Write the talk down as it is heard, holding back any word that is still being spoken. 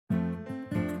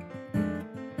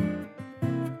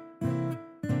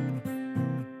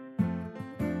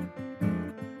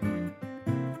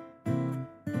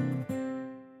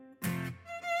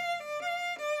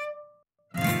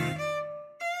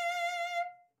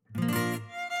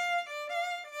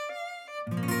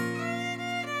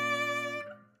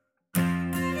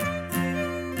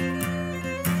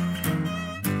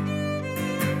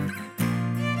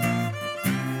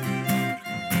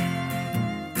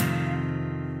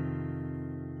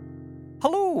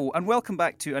Hello, and welcome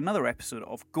back to another episode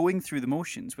of Going Through the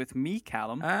Motions with me,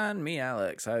 Callum, And me,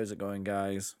 Alex. How's it going,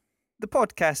 guys? the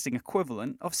podcasting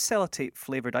equivalent of sellotape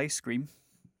flavoured ice cream.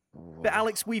 But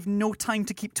Alex, we've no time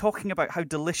to keep talking about how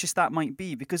delicious that might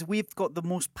be because we've got the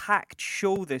most packed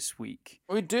show this week.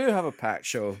 We do have a packed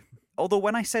show. Although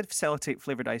when I said sellotape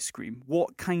flavoured ice cream,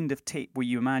 what kind of tape were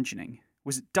you imagining?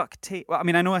 Was it duct tape? Well, I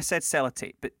mean, I know I said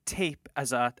sellotape, but tape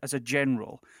as a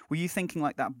general. Were you thinking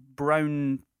like that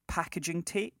brown packaging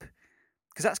tape?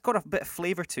 Because that's got a bit of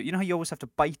flavour to it. You know how you always have to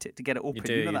bite it to get it open?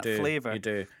 You know that flavour? You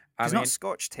do. It's not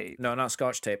Scotch tape. No, not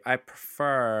Scotch tape. I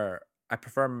prefer,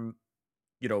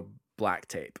 black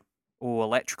tape. Oh,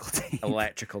 electrical tape.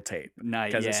 Electrical tape.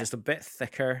 Nice. Because it's just a bit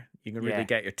thicker. You can really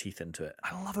get your teeth into it.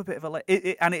 I love a bit of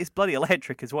and it's bloody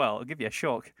electric as well. It'll give you a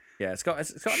shock. Yeah, it's got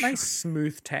a nice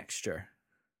smooth texture.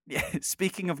 Yeah.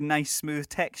 Speaking of nice smooth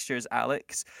textures,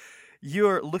 Alex,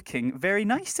 you're looking very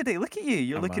nice today. Look at you.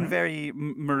 You're looking very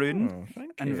maroon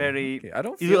Thank and you. very. Thank you. I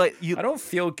don't You I don't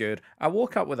feel good. I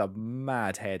woke up with a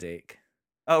mad headache.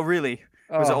 Oh, really?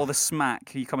 Was it Oh. all the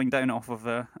smack? Are you coming down off of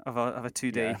a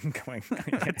 2-day? Yeah, I'm coming.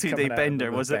 A 2-day bender,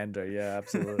 was it? Bender, yeah,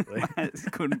 absolutely.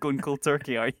 going cold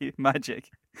turkey, are you? Magic.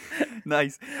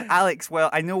 Nice. Alex, well,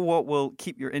 I know what will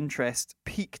keep your interest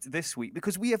peaked this week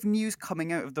because we have news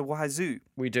coming out of the wazoo.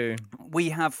 We do.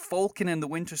 We have Falcon and the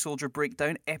Winter Soldier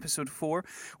Breakdown, Episode 4.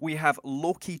 We have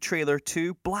Loki Trailer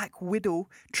 2, Black Widow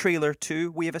Trailer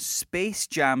 2. We have a Space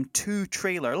Jam 2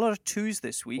 trailer. A lot of twos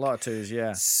this week. A lot of twos,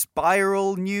 yeah.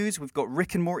 Spiral news. We've got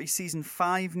Rick and Morty Season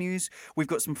 5 news. We've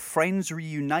got some Friends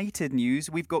Reunited news.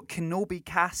 We've got Kenobi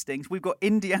castings. We've got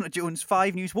Indiana Jones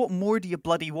 5 news. What more do you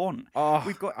bloody want? Oh,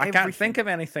 We've got I can't think of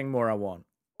anything more I want.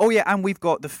 Oh, yeah, and we've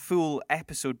got the full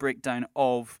episode breakdown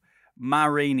of Ma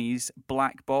Rainey's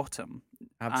Black Bottom.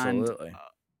 Absolutely. And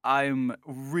I'm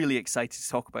really excited to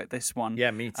talk about this one.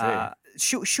 Yeah, me too.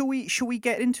 Shall we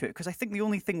get into it? Because I think the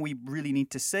only thing we really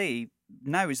need to say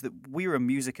now is that we're a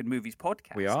music and movies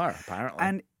podcast. We are, apparently.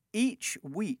 And each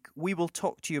week we will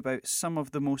talk to you about some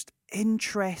of the most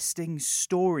interesting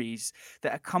stories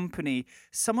that accompany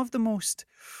some of the most,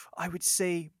 I would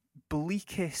say,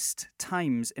 bleakest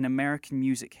times in American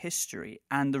music history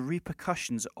and the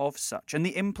repercussions of such and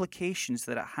the implications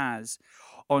that it has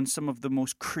on some of the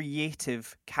most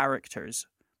creative characters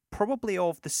probably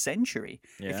of the century,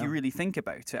 if you really think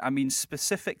about it. I mean,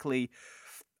 specifically,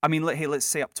 let's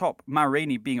say up top, Ma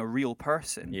Rainey being a real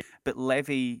person, but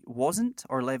Levy wasn't,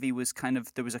 or Levy was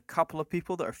there was a couple of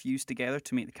people that are fused together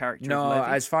to make the character of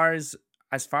Levy. as far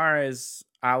as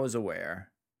I was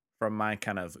aware from my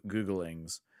kind of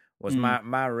Googlings, was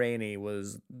Ma Rainey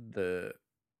was the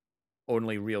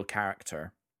only real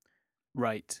character.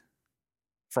 Right.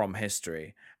 From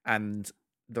history. And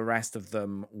the rest of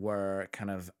them were kind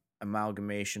of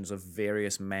amalgamations of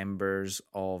various members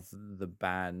of the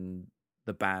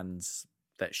bands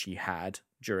that she had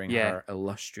during her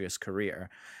illustrious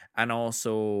career, and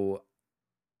also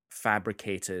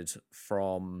fabricated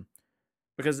from,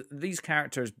 because these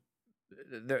characters,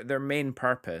 their main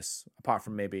purpose, apart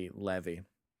from maybe Levy,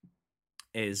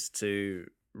 is to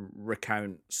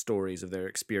recount stories of their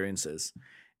experiences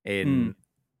in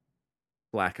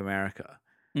Black America.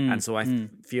 And so I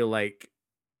feel like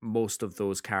most of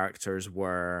those characters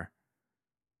were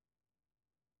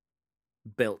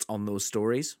built on those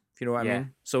stories, if you know what I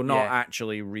mean. So not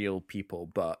actually real people,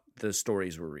 but the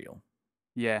stories were real.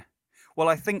 Yeah. Well,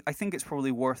 I think it's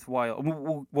probably worthwhile.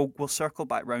 And we'll circle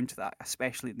back round to that,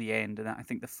 especially at the end, and I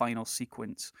think the final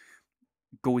sequence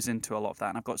goes into a lot of that,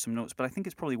 and I've got some notes, but I think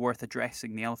it's probably worth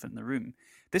addressing the elephant in the room.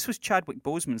 This was Chadwick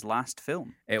Boseman's last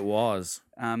film. It was.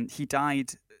 He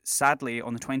died, sadly,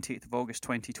 on the 28th of August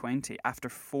 2020 after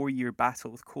a 4-year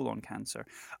battle with colon cancer.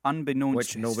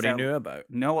 Which nobody knew about.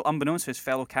 No, unbeknownst to his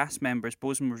fellow cast members,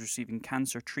 Boseman was receiving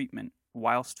cancer treatment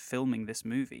whilst filming this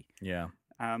movie. Yeah.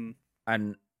 And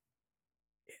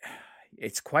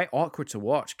it's quite awkward to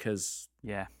watch because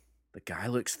the guy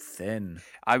looks thin.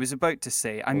 I was about to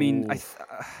say, I mean, I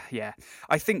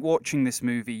think watching this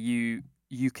movie, you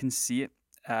can see it,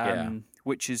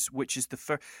 which is the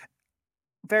first.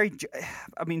 Very,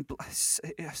 I mean,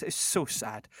 it's so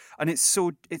sad, and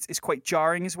it's quite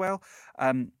jarring as well.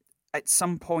 At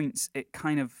some points, it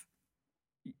kind of,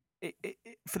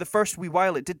 for the first wee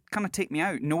while, it did kind of take me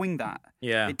out, knowing that.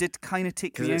 Yeah, it did kind of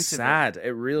take me out. Because it's sad.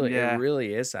 It really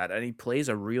is sad, and he plays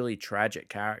a really tragic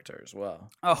character as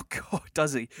well. Oh God,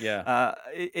 does he? Yeah.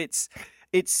 It's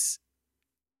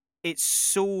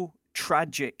so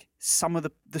tragic some of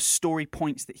the story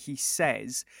points that he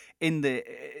says in the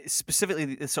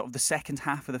specifically the sort of the second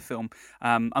half of the film,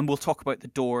 and we'll talk about the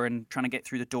door and trying to get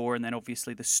through the door, and then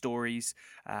obviously the stories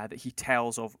that he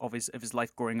tells of his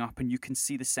life growing up, and you can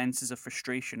see the senses of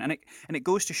frustration, and it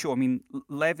goes to show. I mean,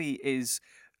 Levy is,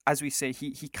 as we say,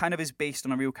 he kind of is based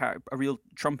on a real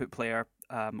trumpet player,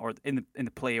 or in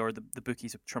the play or the book,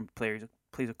 he's a trumpet player. He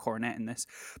plays a cornet in this,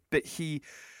 but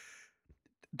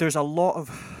there's a lot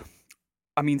of,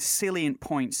 I mean, salient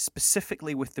points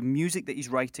specifically with the music that he's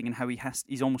writing and how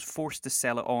he's almost forced to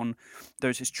sell it on.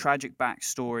 There's his tragic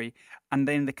backstory, and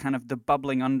then the kind of the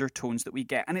bubbling undertones that we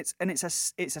get, and it's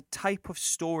a type of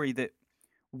story that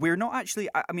we're not actually.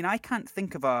 I mean, I can't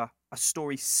think of a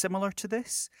story similar to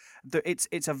this.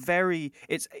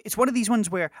 It's one of these ones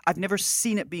where I've never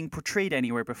seen it being portrayed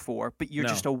anywhere before, but you're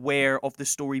just aware of the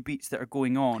story beats that are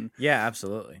going on. Yeah,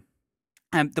 absolutely.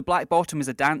 The Black Bottom is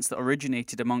a dance that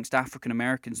originated amongst African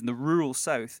Americans in the rural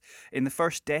South in the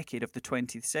first decade of the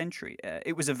 20th century.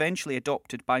 It was eventually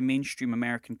adopted by mainstream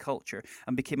American culture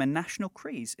and became a national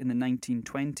craze in the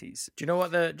 1920s. Do you know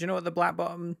what the Black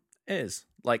Bottom is?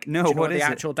 Like, no, do you know what is the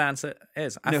it? actual dance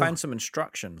is? I found some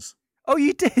instructions. Oh,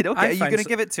 you did? Okay, are you going to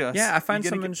give it to us? Yeah, I found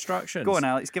some instructions. Go on,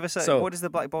 Alex. Give us what is the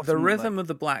Black Bottom? The rhythm of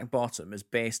the Black Bottom is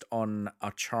based on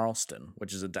a Charleston,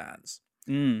 which is a dance,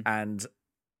 and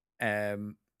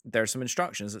there's some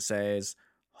instructions that says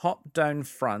hop down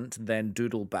front, then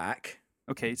doodle back.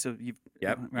 Okay, so you've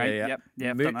yep, right,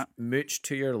 yeah. I've done that. Mooch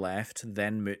to your left,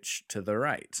 then mooch to the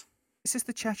right. Is this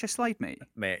the Cha-Cha Slide, mate?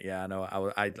 Mate, yeah, I know.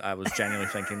 I was genuinely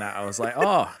thinking that. I was like,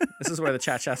 oh, this is where the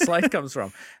Cha-Cha Slide comes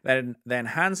from. Then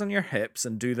hands on your hips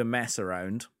and do the mess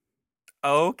around.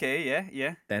 Oh, okay,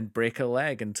 yeah. Then break a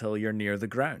leg until you're near the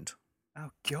ground.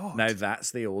 Oh, God. Now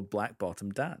that's the old Black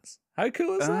Bottom dance. How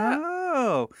cool is that?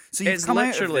 Oh, so you've come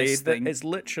out of this thing. It's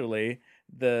literally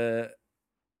the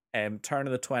turn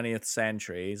of the 20th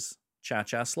century's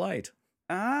Cha-Cha Slide.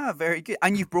 Ah, very good.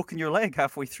 And you've broken your leg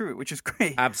halfway through it, which is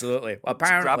great. Absolutely.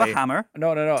 Apparently, grab a hammer.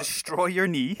 No. Destroy your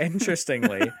knee.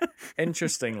 Interestingly,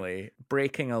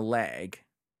 breaking a leg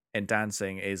in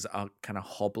dancing is a kind of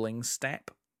hobbling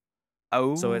step.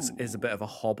 Oh, so it's a bit of a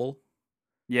hobble.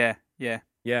 Yeah.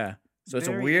 So it's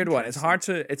a weird one. It's hard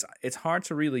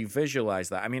to really visualize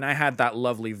that. I mean, I had that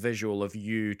lovely visual of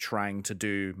you trying to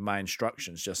do my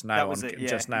instructions just now on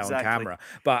camera,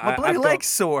 but my bloody leg's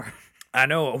sore. I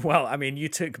know. Well, I mean, you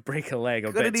took break a leg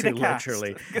a bit too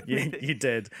literally. You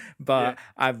did, but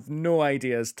I've no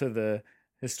idea as to the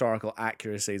historical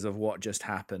accuracies of what just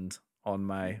happened on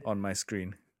my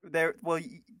screen. But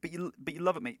you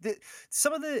love it, mate.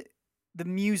 Some of the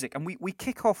music, and we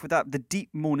kick off with that. The Deep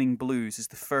Moaning Blues is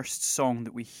the first song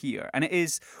that we hear, and it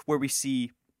is where we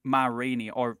see Ma Rainey,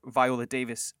 or Viola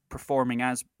Davis, performing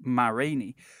as Ma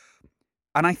Rainey.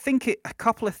 And I think a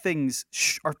couple of things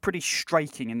are pretty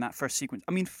striking in that first sequence.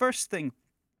 I mean, first thing,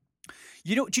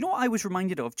 do you know what I was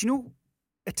reminded of? Do you know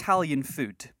Italian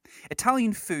food?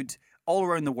 Italian food all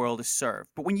around the world is served,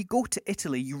 but when you go to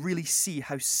Italy, you really see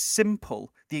how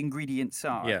simple the ingredients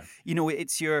are. Yeah. You know,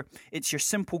 it's your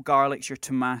simple garlics, your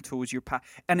tomatoes,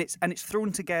 and it's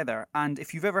thrown together. And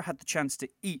if you've ever had the chance to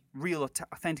eat real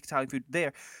authentic Italian food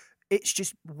there, it's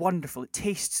just wonderful. It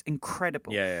tastes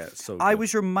incredible. Yeah. So I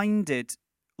was reminded,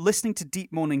 listening to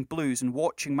Deep Moaning Blues and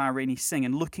watching Ma Rainey sing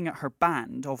and looking at her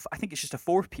band of, I think it's just a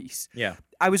 4-piece. Yeah.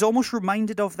 I was almost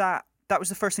reminded of that. That was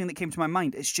the first thing that came to my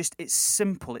mind. It's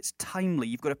simple. It's timely.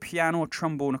 You've got a piano, a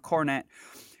trombone, a cornet,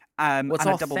 and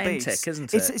a double bass.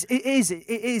 Isn't it? It is.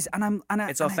 It's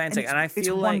authentic, and I feel it's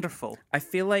like wonderful. I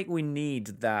feel like we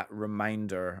need that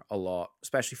reminder a lot,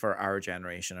 especially for our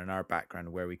generation and our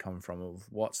background, where we come from, of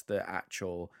what's the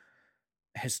actual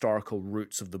historical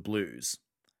roots of the blues,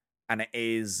 and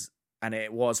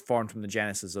it was formed from the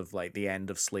genesis of like the end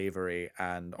of slavery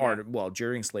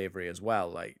during slavery as well.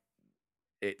 Like,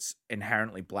 it's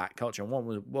inherently black culture. And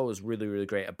what was really, really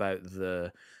great about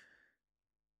the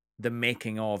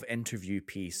making of interview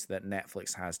piece that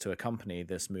Netflix has to accompany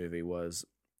this movie was,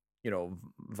 you know,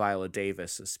 Viola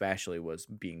Davis especially was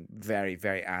being very,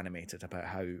 very animated about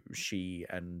how she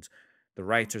and the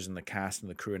writers and the cast and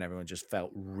the crew and everyone just felt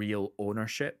real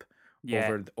ownership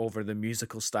over the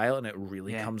musical style, and it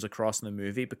really comes across in the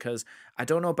movie. Because I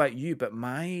don't know about you, but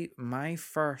my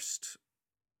first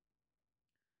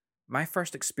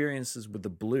experiences with the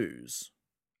blues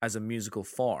as a musical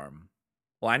form,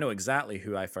 well, I know exactly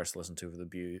who I first listened to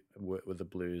with the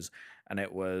blues, and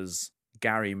it was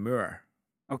Gary Moore.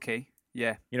 Okay,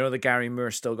 yeah. You know the Gary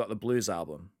Moore Still Got the Blues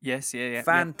album? Yes, yeah.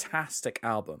 Fantastic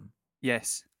album.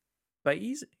 Yes. But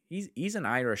he's an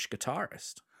Irish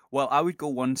guitarist. Well, I would go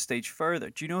one stage further.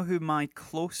 Do you know who my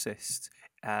closest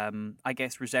I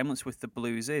guess, resemblance with the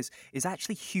blues is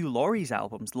actually Hugh Laurie's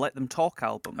albums, Let Them Talk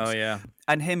albums. Oh yeah.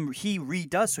 And he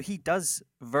redoes, so he does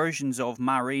versions of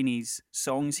Ma Rainey's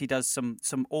songs. He does some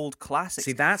old classics.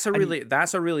 See, that's a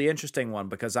really interesting one,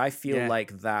 because I feel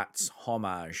like that's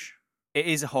homage. It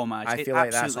is a homage. I feel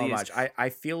like that's homage. I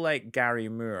feel like Gary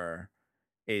Moore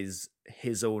is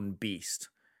his own beast,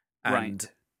 and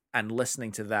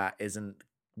listening to that isn't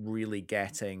really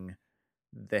getting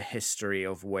the history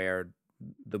of where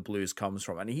the blues comes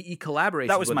from. And he collaborated.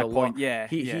 That was with my point.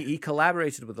 He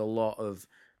collaborated with a lot of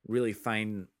really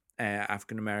fine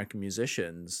African American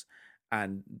musicians,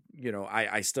 and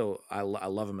I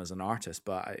love him as an artist,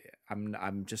 but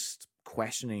I'm just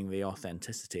questioning the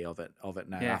authenticity of it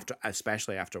now,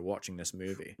 especially after watching this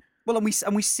movie. Well,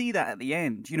 and we see that at the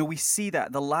end. We see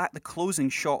that the closing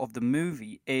shot of the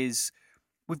movie is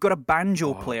we've got a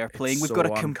banjo player playing, we've got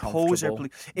a composer playing.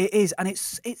 It is, and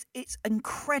it's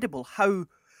incredible how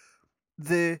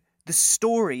the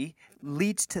story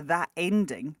leads to that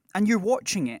ending, and you're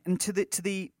watching it, and to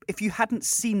the if you hadn't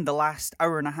seen the last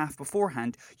hour and a half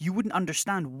beforehand, you wouldn't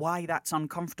understand why that's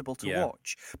uncomfortable to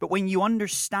watch. But when you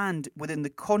understand within the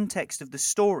context of the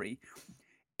story,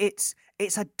 it's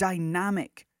a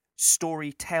dynamic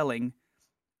storytelling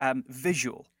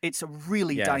visual. It's a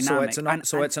really dynamic.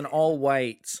 So it's an all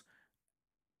white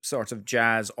sort of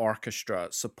jazz orchestra,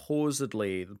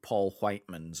 supposedly Paul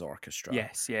Whiteman's orchestra.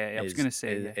 Yes, I was going to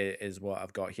say is what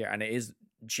I've got here, and it is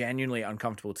genuinely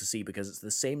uncomfortable to see, because it's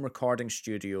the same recording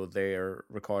studio they're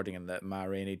recording in that Ma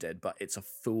Rainey did, but it's a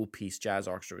full piece jazz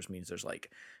orchestra, which means there's like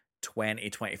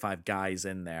 20-25 guys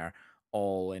in there,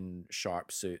 all in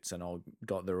sharp suits and all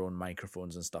got their own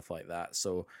microphones and stuff like that.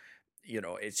 So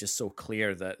it's just so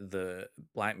clear that the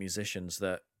black musicians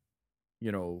that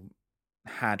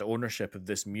had ownership of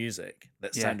this music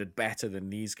that sounded better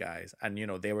than these guys, and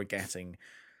they were getting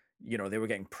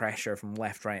pressure from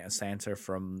left, right, and center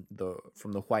from the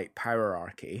white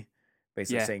powerarchy,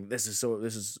 basically saying this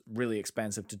is really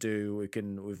expensive to do.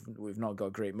 We've not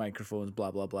got great microphones, blah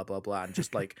blah blah blah blah, and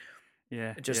just like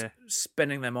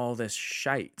spinning them all this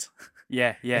shite.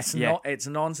 It's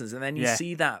nonsense. And then you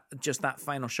see that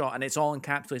final shot, and it's all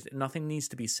encapsulated. Nothing needs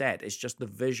to be said. It's just the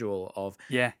visual of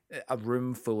a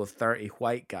room full of 30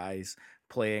 white guys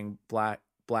playing black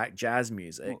jazz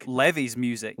music. Levy's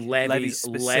music. Levy's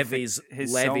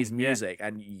music, yeah.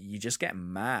 And you just get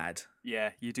mad.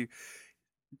 Yeah, you do.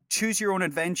 Choose your own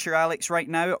adventure, Alex, right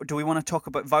now. Do we want to talk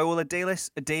about Viola Davis,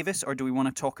 or do we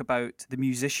want to talk about the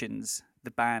musicians,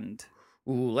 the band?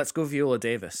 Ooh, let's go Viola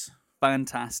Davis.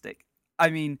 Fantastic. I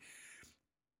mean,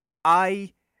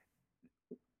 I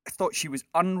thought she was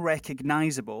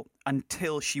unrecognizable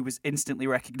until she was instantly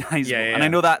recognizable. Yeah. And I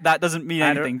know that doesn't mean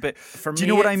anything, but do you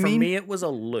know what I mean? For me, it was a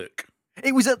look.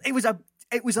 It was a look.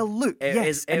 It was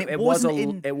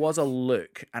a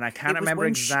look, and I can't remember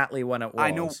exactly when it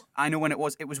was. I know when it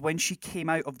was. It was when she came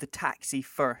out of the taxi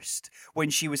first, when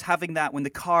she was having that, when the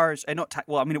cars, it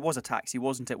was a taxi,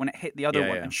 wasn't it? When it hit the other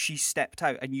one, and she stepped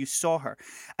out, and you saw her,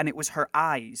 and it was her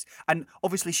eyes, and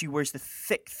obviously she wears the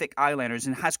thick eyeliners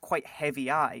and has quite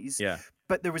heavy eyes. Yeah.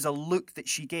 But there was a look that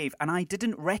she gave, and I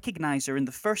didn't recognize her in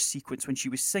the first sequence when she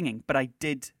was singing, but I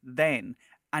did then.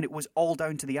 And it was all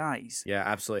down to the eyes. Yeah,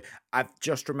 absolutely. I've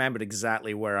just remembered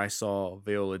exactly where I saw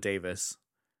Viola Davis.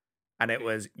 And it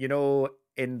was,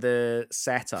 in the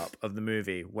setup of the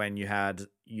movie, when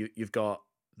you've got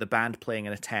the band playing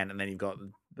in a tent, and then you've got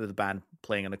the band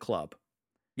playing in a club.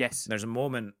 Yes. And there's a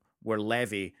moment where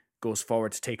Levy goes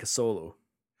forward to take a solo.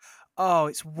 Oh,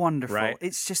 it's wonderful. Right?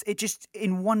 It just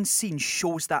in one scene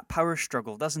shows that power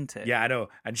struggle, doesn't it? Yeah, I know.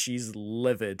 And she's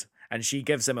livid. And she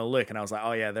gives him a look, and I was like,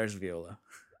 oh yeah, there's Viola.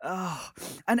 Oh,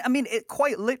 and I mean, it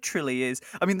quite literally is.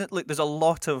 I mean, look, there's a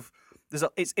lot of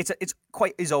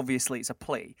obviously it's a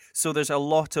play, so there's a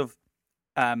lot of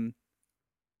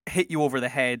hit you over the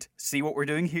head. See what we're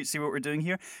doing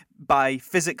here by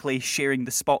physically sharing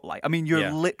the spotlight. I mean,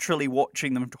 you're literally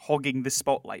watching them hogging the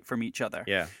spotlight from each other.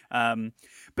 Yeah.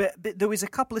 But there was a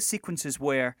couple of sequences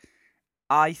where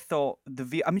I thought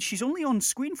she's only on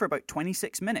screen for about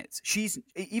 26 minutes.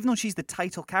 Even though she's the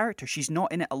title character, she's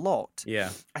not in it a lot.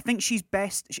 Yeah. I think she's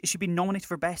been nominated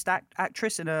for best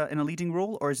actress in a leading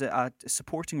role, or is it a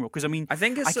supporting role? Because I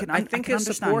think it's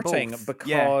supporting both.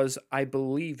 because I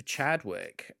believe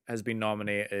Chadwick has been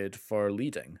nominated for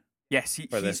leading. Yes,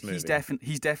 he's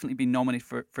definitely been nominated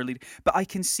for leading. But I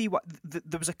can see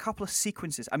there was a couple of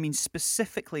sequences. I mean,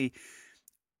 specifically,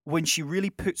 when she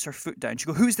really puts her foot down, she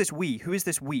goes, "Who is this we? Who is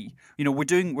this we? We're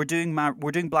doing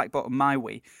Black Bottom my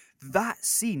way." That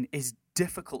scene is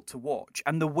difficult to watch,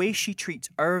 and the way she treats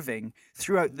Irving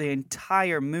throughout the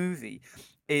entire movie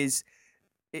is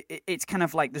it's kind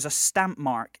of like there's a stamp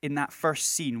mark in that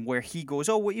first scene where he goes,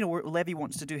 oh, well, where Levy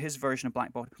wants to do his version of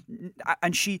Black Bottom,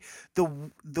 and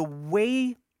the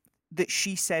way that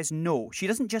she says no, she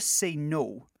doesn't just say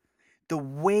no. The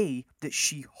way that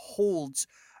she holds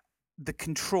the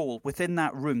control within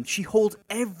that room, she holds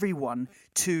everyone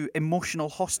to emotional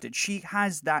hostage. She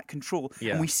has that control,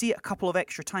 Yeah. and we see it a couple of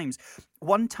extra times.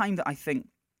 One time that I think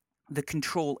the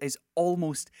control is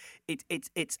almost it's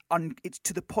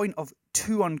to the point of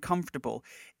too uncomfortable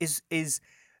is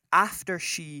after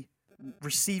she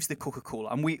receives the Coca-Cola,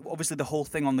 and we obviously the whole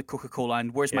thing on the Coca-Cola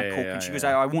and where's my Coke, and she goes,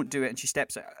 I won't do it, and she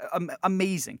steps out.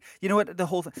 Amazing. You know what, the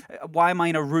whole thing, why am I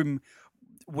in a room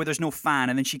where there's no fan,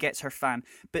 and then she gets her fan,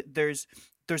 but there's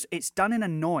it's done in a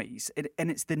noise,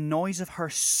 and it's the noise of her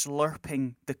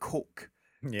slurping the Coke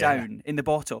down in the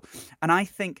bottle. And I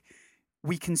think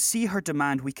we can see her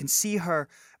demand, we can see her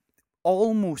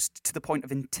almost to the point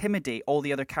of intimidate all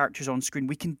the other characters on screen.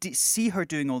 We can see her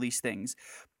doing all these things,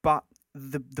 but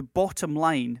the bottom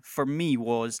line for me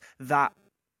was that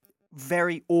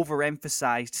very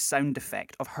overemphasized sound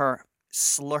effect of her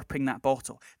slurping that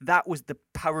bottle. That was the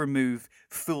power move,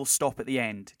 full stop at the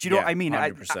end. Do you know what I mean?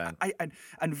 100%.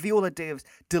 And Viola Davis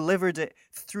delivered it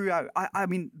throughout. I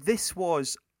mean, this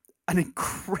was an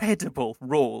incredible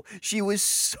role. She was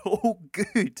so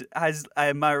good as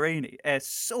Ma Rainey.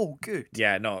 So good.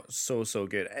 Yeah, no, so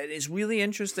good. It's really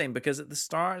interesting because at the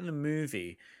start of the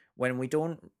movie, when we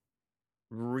don't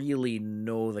really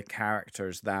know the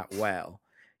characters that well,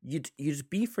 you'd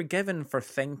be forgiven for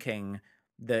thinking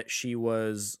that she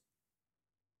was,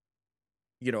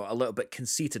 a little bit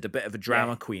conceited, a bit of a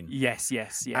drama queen. Yes.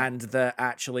 And that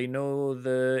actually, no,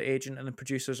 the agent and the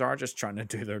producers are just trying to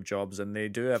do their jobs, and they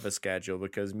do have a schedule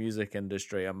because music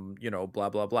industry, blah,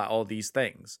 blah, blah, all these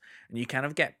things. And you kind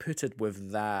of get putted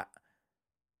with that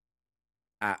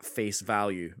at face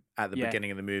value at the beginning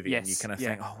of the movie, and you kind of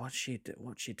think, oh, what's she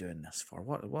doing this for?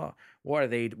 What are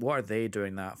they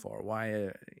doing that for?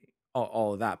 Why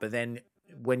all of that? But then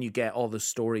when you get all the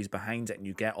stories behind it, and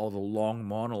you get all the long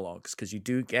monologues, because you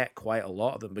do get quite a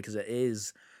lot of them, because it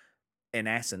is in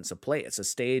essence a play. It's a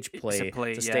stage play.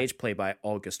 It's a stage play by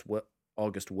August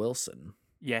Wilson.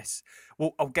 Yes.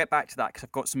 Well, I'll get back to that because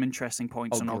I've got some interesting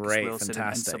points on August Wilson.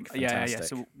 Fantastic. Yeah.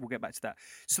 So we'll get back to that.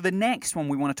 So the next one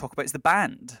we want to talk about is the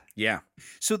band. Yeah.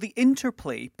 So the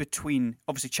interplay between,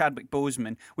 obviously, Chadwick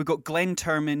Boseman, we've got Glenn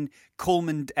Turman,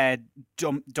 Coleman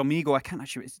Domingo, I can't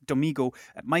actually, it's Domingo,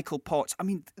 Michael Potts. I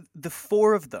mean, the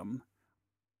four of them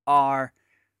are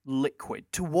liquid.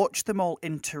 To watch them all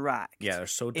interact. Yeah, they're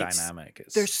so dynamic.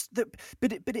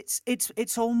 But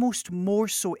it's almost more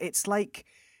so. It's like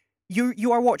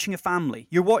you are watching a family.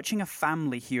 You're watching a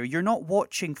family here. You're not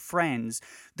watching friends.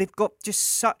 They've got just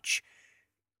such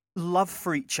love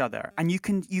for each other, and you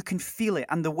can feel it.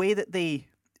 And the way that they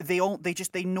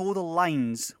know the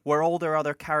lines where all their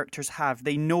other characters have.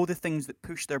 They know the things that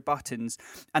push their buttons,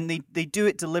 and they do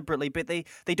it deliberately, but they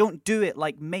don't do it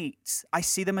like mates. I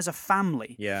see them as a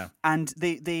family. Yeah. And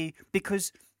they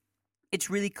because it's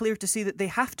really clear to see that they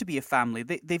have to be a family.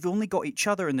 They've only got each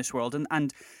other in this world,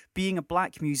 and being a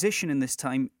black musician in this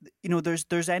time,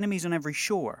 there's enemies on every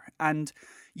shore, and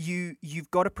you've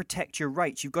got to protect your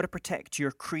rights. You've got to protect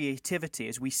your creativity,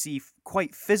 as we see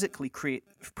quite physically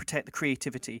protect the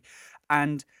creativity,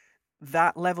 and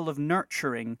that level of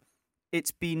nurturing.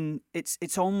 It's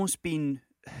almost been.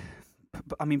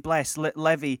 I mean, bless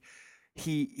Levy.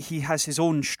 He has his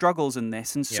own struggles in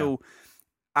this, and so. Yeah.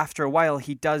 After a while,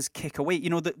 he does kick away.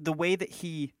 The way that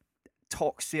he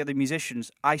talks to the other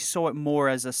musicians, I saw it more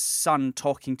as a son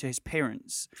talking to his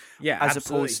parents, as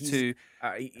opposed to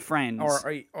friends,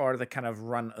 or the kind of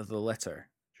run of the litter.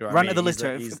 Do you know run of the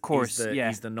litter, of course.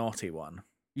 He's the naughty one.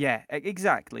 Yeah,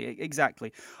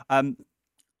 exactly.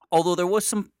 Although there was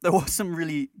some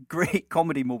really great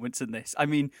comedy moments in this. I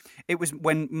mean, it was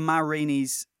when Ma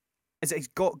Rainey's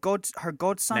her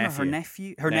godson or her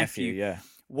nephew? Her nephew, yeah,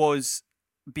 was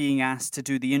being asked to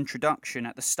do the introduction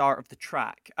at the start of the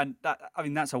track, and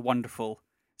that's a wonderful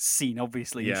scene,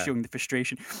 obviously, showing the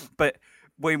frustration. But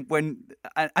when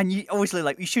you obviously,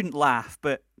 like, you shouldn't laugh,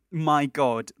 but my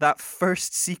God, that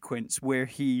first sequence where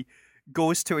he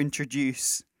goes to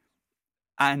introduce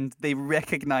and they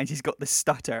recognize he's got the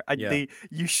stutter, and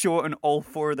you show it on all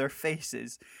four of their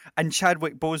faces, and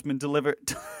Chadwick Boseman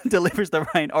delivers the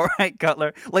line, "All right,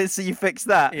 Cutler, let's see you fix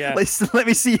that. Yeah. Let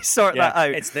me see you sort that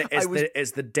out." It's the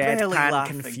deadpan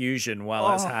confusion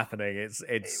while it's happening.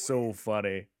 It's so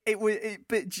funny.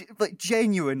 But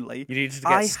genuinely, you need to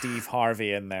get Steve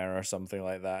Harvey in there or something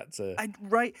like that.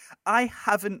 I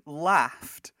haven't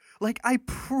laughed Like I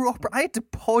had to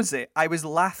pause it. I was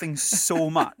laughing so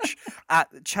much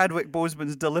at Chadwick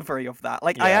Boseman's delivery of that.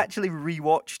 Like I Yeah. actually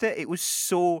rewatched it. It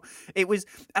was,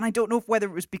 and I don't know whether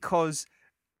it was because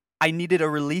I needed a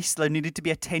release. There needed to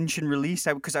be a tension release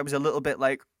because I was a little bit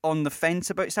like on the fence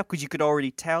about stuff because you could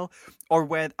already tell, or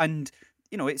where and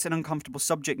you know it's an uncomfortable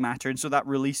subject matter, and so that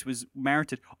release was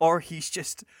merited. Or he's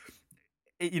just,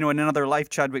 you know, in another life,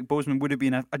 Chadwick Boseman would have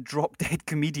been a drop dead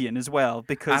comedian as well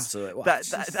because Absolutely. Well,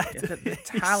 the he's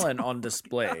talent so- on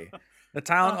display, the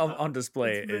talent on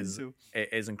display it's mental.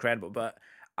 is incredible. But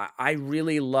I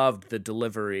really loved the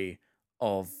delivery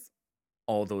of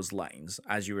all those lines,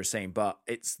 as you were saying. But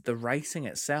it's the writing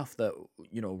itself that,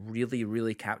 you know, really,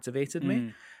 really captivated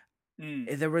me.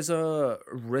 There was a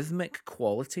rhythmic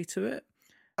quality to it.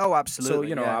 Oh, So, absolutely.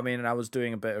 you know, Yeah. I mean, I was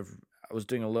doing a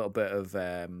little bit of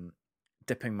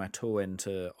dipping my toe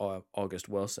into August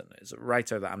Wilson. It's a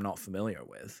writer that I'm not familiar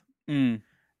with. Mm,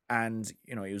 And,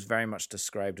 you know, he was very much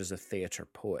described as a theater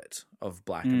poet of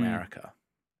Black mm, America.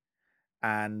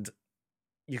 And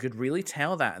you could really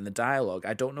tell that in the dialogue.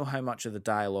 I don't know how much of the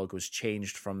dialogue was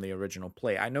changed from the original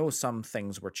play. I know some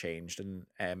things were changed.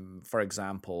 And, for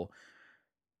example,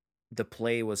 the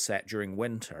play was set during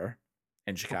winter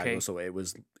in Chicago. okay. So it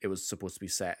was supposed to be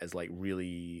set as like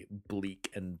really bleak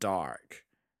and dark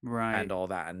Right. and all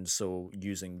that. And so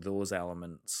using those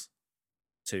elements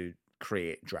to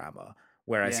create drama.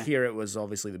 Whereas Yeah. here it was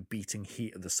obviously the beating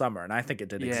heat of the summer, and I think it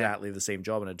did Yeah. exactly the same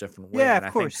job in a different way. Yeah, And of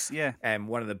I course. Yeah. think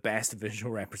one of the best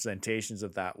visual representations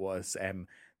of that was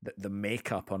the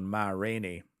makeup on Ma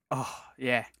Rainey, Oh,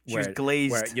 yeah. She was where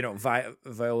glazed. you know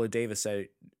Viola Davis said,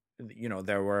 you know,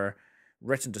 there were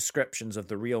written descriptions of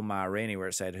the real Ma Rainey where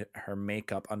it said her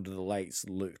makeup under the lights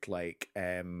looked like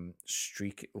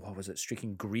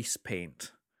streaking grease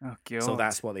paint. Oh, God. So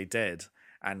that's what they did.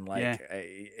 And like Yeah.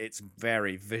 it's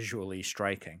very visually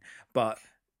striking, but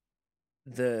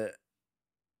the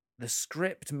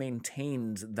script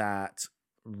maintained that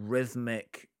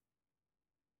rhythmic,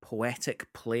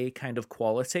 poetic play kind of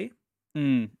quality,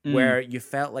 where you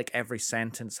felt like every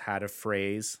sentence had a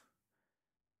phrase,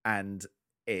 and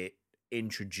it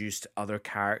introduced other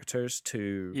characters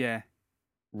to Yeah.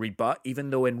 rebut, even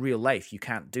though in real life you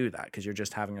can't do that because you're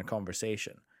just having a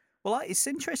conversation. Well, it's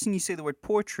interesting you say the word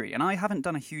poetry, and I haven't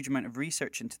done a huge amount of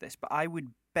research into this, but I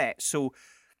would bet. So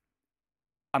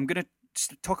I'm going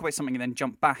to talk about something and then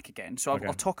jump back again. So Okay.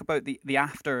 I'll talk about the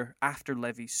after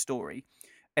Levy's story.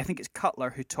 I think it's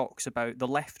Cutler who talks about the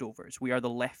leftovers. We are the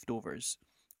leftovers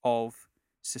of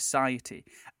society,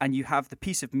 and you have the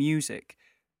piece of music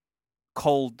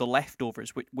called "The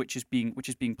Leftovers," which is being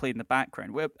played in the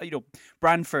background. Where you know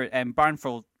Branford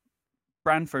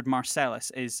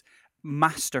Marsalis is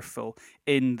masterful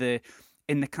in the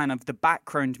kind of the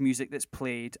background music that's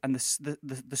played and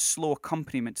the slow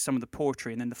accompaniment to some of the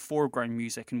poetry, and then the foreground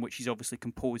music in which he's obviously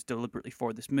composed deliberately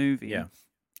for this movie. Yeah.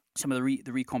 Some of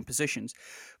the recompositions,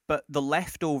 but The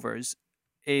Leftovers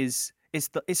is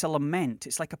it's a lament.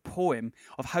 It's like a poem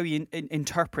of how he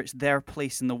interprets their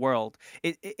place in the world.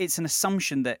 It's an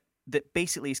assumption that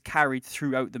basically is carried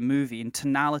throughout the movie in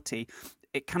tonality.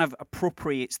 It kind of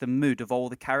appropriates the mood of all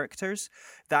the characters.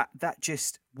 That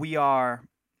just we are,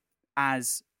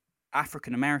 as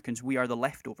African Americans, we are the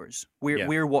leftovers.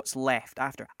 We're what's left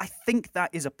after. I think that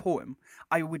is a poem.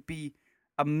 I would be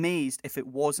amazed if it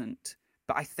wasn't,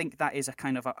 but I think that is a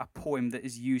kind of a poem that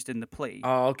is used in the play.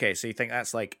 Oh, okay. So you think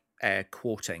that's like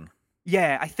quoting?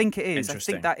 Yeah, I think it is. I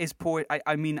Interesting. think that is poet.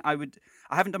 I mean, I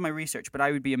haven't done my research, but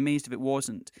I would be amazed if it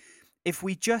wasn't. If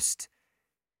we just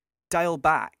dial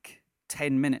back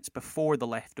 10 minutes before The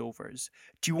Leftovers,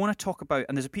 do you want to talk about,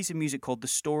 and there's a piece of music called The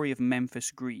Story of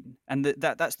Memphis Green, and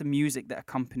that's the music that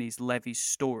accompanies Levy's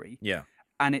story. Yeah.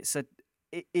 And it's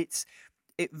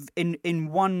in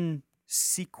one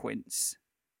sequence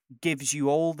gives you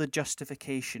all the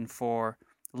justification for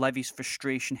Levy's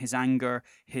frustration, his anger,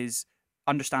 his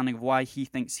understanding of why he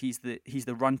thinks he's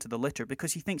the runt of the litter,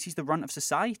 because he thinks he's the runt of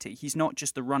society. He's not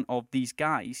just the runt of these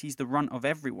guys, he's the runt of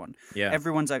everyone. Yeah.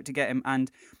 Everyone's out to get him, and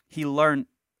he learned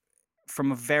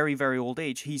from a very, very old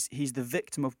age he's the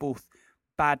victim of both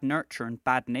bad nurture and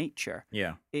bad nature.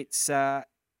 Yeah. It's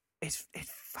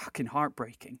fucking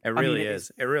heartbreaking. It really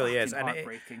is. It really is. And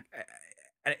heartbreaking.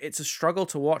 And it's a struggle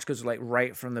to watch because, like,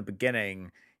 right from the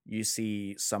beginning, you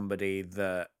see somebody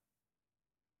that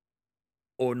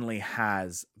only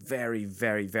has very,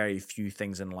 very, very few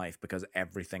things in life because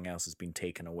everything else has been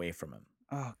taken away from him.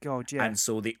 Oh, God, yeah. And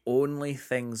so the only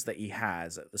things that he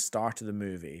has at the start of the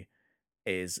movie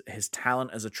is his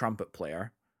talent as a trumpet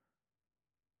player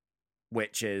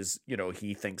which is,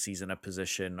 he thinks he's in a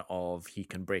position of he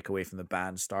can break away from the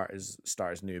band, start his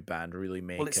new band, really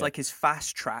make Well, it's it like his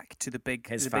fast track to the big.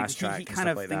 his the fast big, track He and kind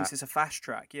stuff of like thinks that. it's a fast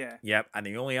track. Yeah. Yep, and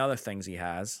the only other things he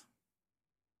has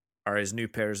are his new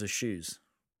pairs of shoes.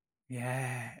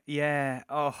 Yeah. Yeah.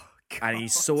 Oh, God. And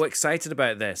he's so excited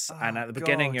about this. And Oh, at the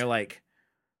beginning, God. you're like,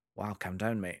 wow, calm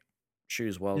down, mate.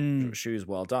 Shoes well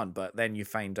done. But then you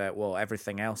find out, well,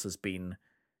 everything else has been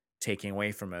taken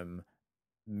away from him.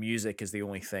 Music is the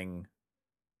only thing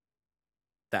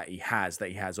that he has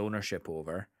ownership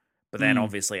over. But then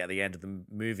obviously at the end of the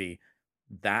movie,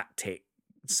 that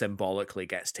symbolically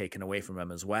gets taken away from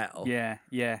him as well. Yeah.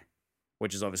 Yeah.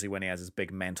 Which is obviously when he has his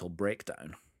big mental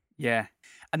breakdown. Yeah.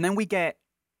 And then we get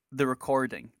the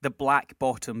recording, the black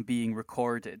bottom being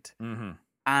recorded. Mm-hmm.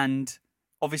 And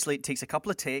obviously it takes a couple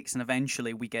of takes and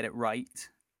eventually we get it right.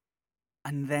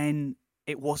 And then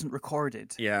it wasn't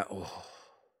recorded. Yeah. Oh.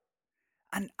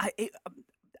 And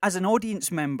as an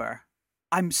audience member,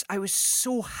 I was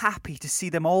so happy to see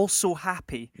them all so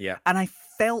happy. Yeah. And I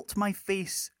felt my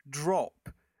face drop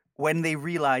when they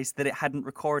realized that it hadn't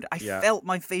recorded. I felt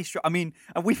my face drop. I mean,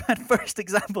 and we've had first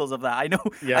examples of that.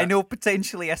 I know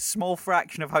potentially a small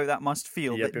fraction of how that must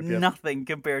feel, but nothing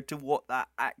compared to what that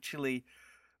actually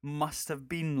must have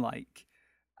been like.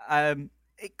 And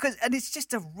it's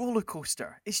just a roller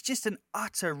coaster. It's just an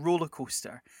utter roller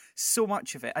coaster. So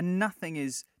much of it, and nothing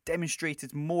is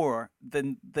demonstrated more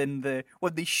than when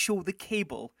they show the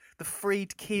cable, the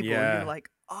frayed cable, and you're like,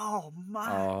 oh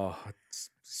man, oh, it's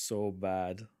so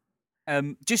bad.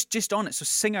 Just on it. So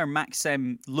singer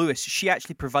Maxim Lewis, she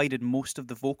actually provided most of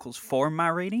the vocals for Ma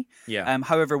Rainey. Yeah.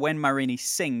 However, when Ma Rainey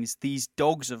sings "These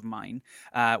Dogs of Mine,"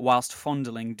 whilst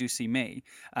fondling Dulcie May,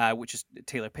 which is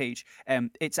Taylor Page,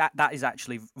 that is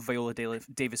actually Viola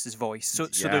Davis's voice. So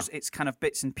it's kind of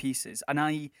bits and pieces, and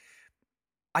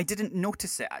I didn't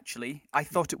notice it actually. I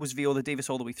thought it was Viola Davis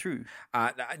all the way through.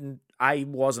 I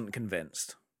wasn't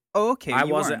convinced. Oh, okay.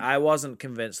 I wasn't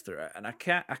convinced through it, and I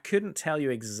couldn't tell you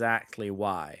exactly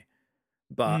why.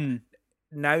 But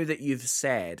now that you've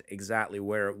said exactly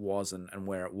where it wasn't and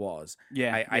where it was,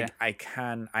 I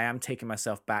am taking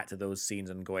myself back to those scenes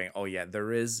and going, oh yeah,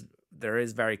 there is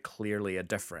very clearly a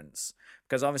difference.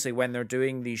 Because obviously when they're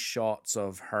doing these shots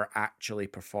of her actually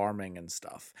performing and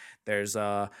stuff, there's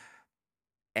a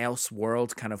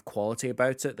Elseworld kind of quality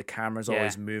about it. The camera's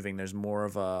always moving. There's more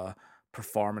of a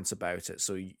performance about it,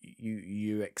 so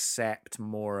you accept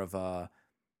more of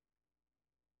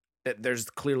there's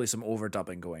clearly some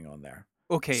overdubbing going on there.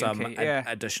 Some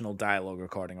additional dialogue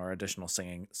recording or additional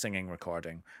singing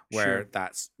recording where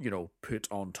that's put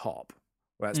on top.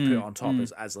 Where it's put on top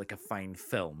as like a fine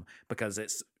film because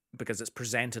it's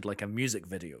presented like a music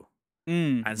video.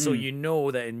 And so you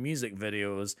know that in music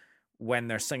videos, when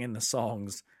they're singing the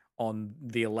songs on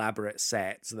the elaborate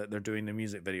sets that they're doing the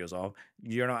music videos of,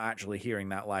 you're not actually hearing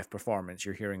that live performance.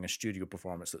 You're hearing a studio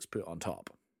performance that's put on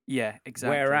top. Yeah,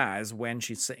 exactly. Whereas when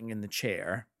she's sitting in the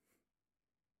chair,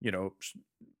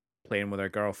 playing with her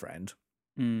girlfriend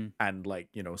and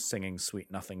singing sweet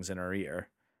nothings in her ear,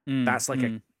 that's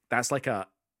like a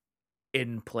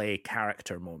in-play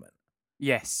character moment.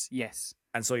 Yes.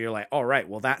 And so you're like, all right,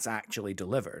 well, that's actually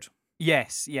delivered.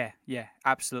 Yes, yeah,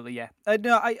 absolutely, yeah.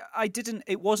 No, I didn't.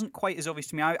 It wasn't quite as obvious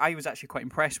to me. I was actually quite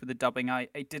impressed with the dubbing.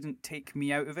 It didn't take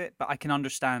me out of it, but I can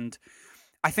understand.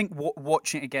 I think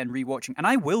watching it again, rewatching, and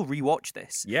I will rewatch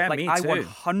this. Yeah, me too. I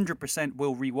 100%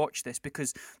 will rewatch this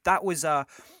because that was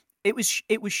it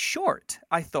was short.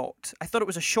 I thought it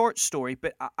was a short story,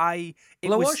 but it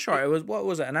was short. It was, what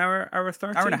was it? An hour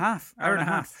 30? Hour and a half.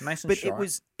 Nice and but short.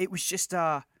 It was just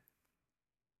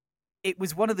it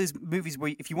was one of those movies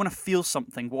where if you want to feel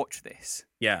something, watch this.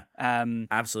 Yeah,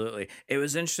 absolutely. It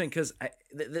was interesting because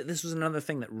this was another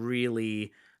thing that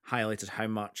really highlighted how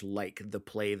much like the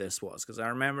play this was. Because I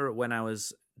remember when I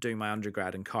was doing my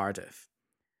undergrad in Cardiff,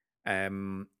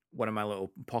 one of my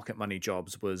little pocket money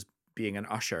jobs was being an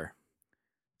usher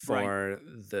for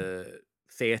the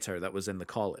theatre that was in the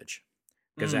college.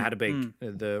 Because it had a big,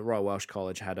 the Royal Welsh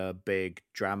College had a big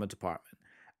drama department.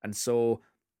 And so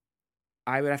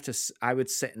I would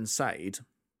sit inside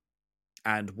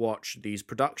and watch these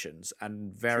productions,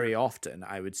 and very often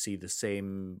I would see the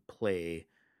same play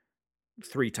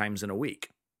 3 times in a week.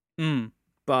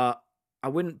 But I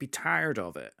wouldn't be tired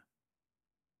of it.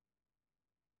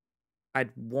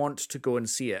 I'd want to go and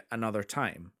see it another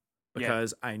time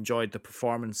because I enjoyed the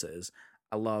performances.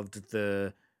 I loved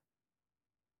the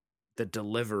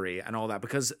delivery and all that,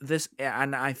 because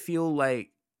and I feel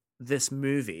like this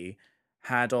movie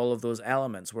had all of those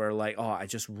elements where like, oh, I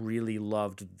just really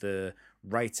loved the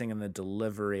writing and the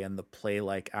delivery and the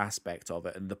play-like aspect of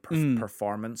it and the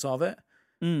performance of it.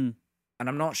 Mm. And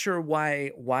I'm not sure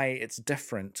why it's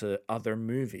different to other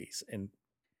movies in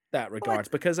that regards,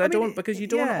 because you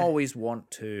don't always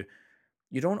want to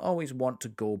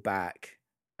go back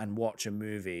and watch a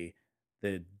movie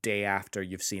the day after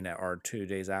you've seen it or 2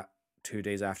 days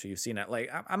after you've seen it. Like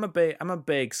I'm a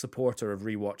big supporter of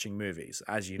rewatching movies,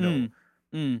 as you know.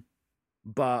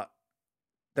 But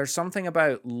there's something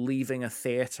about leaving a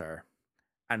theater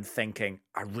and thinking,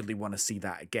 I really want to see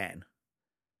that again.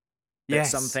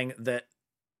 That's something that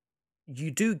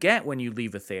you do get when you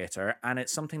leave a theater, and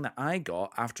it's something that I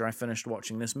got after I finished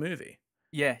watching this movie.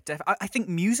 Yeah, I think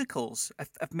musicals.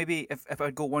 If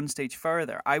I'd go one stage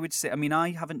further, I would say. I mean,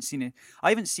 I haven't seen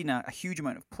a huge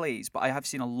amount of plays, but I have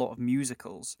seen a lot of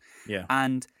musicals. Yeah,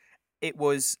 and it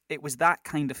was that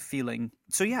kind of feeling.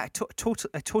 So yeah, I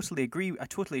totally agree. I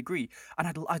totally agree.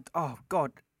 And oh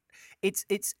God, it's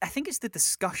I think it's the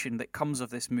discussion that comes of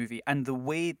this movie and the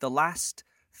way the last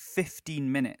 15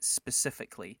 minutes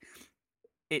specifically.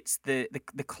 It's the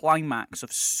climax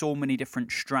of so many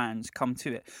different strands come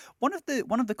to it. One of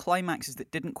the climaxes that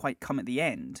didn't quite come at the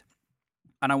end,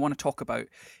 and I want to talk about,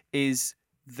 is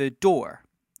the door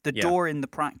door in the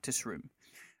practice room.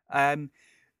 I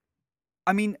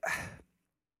mean,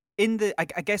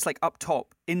 I guess like up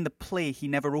top in the play, he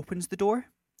never opens the door.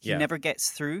 He never gets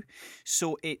through.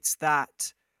 So it's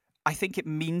that. I think it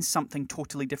means something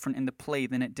totally different in the play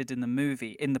than it did in the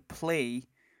movie. In the play,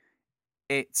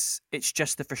 it's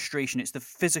just the frustration. It's the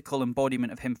physical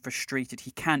embodiment of him frustrated.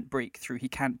 He can't break through.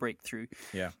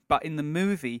 Yeah. But in the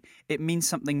movie, it means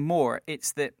something more.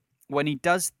 It's that when he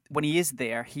is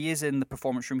there, he is in the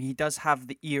performance room. He does have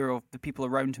the ear of the people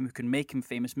around him who can make him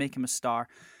famous, make him a star.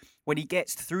 When he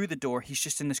gets through the door, he's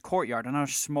just in this courtyard, another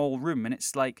small room, and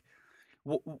it's like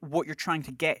what you're trying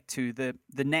to get to, the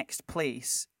next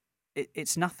place.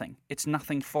 It's nothing. It's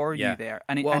nothing for you there,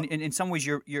 and in some ways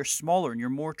you're smaller and you're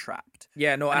more trapped.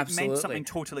 Yeah, no, and absolutely. It meant something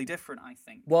totally different, I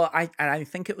think. Well, I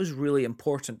think it was really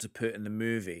important to put in the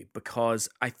movie because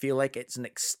I feel like it's an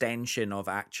extension of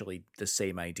actually the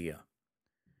same idea.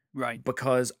 Right.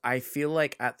 Because I feel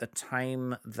like at the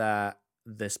time that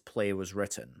this play was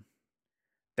written,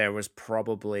 there was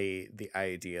probably the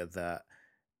idea that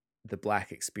the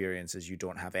Black experience is you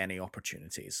don't have any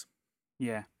opportunities.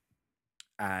 Yeah.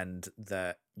 And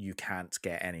that you can't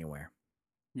get anywhere.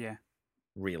 Yeah.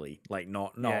 Really. Like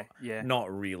not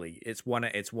really. It's one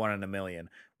in a million,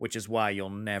 which is why you'll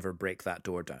never break that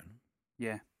door down.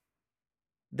 Yeah.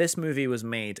 This movie was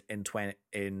made in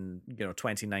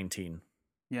 2019.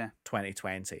 Yeah.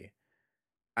 2020.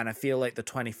 And I feel like the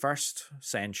 21st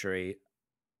century,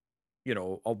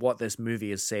 of what this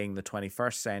movie is saying, the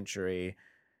 21st century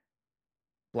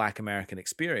Black American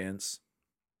experience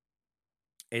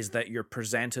is that you're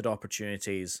presented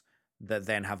opportunities that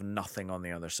then have nothing on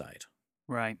the other side.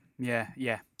 Right. Yeah.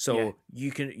 Yeah. So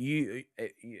you can you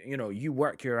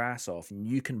work your ass off and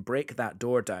you can break that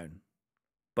door down,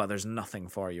 but there's nothing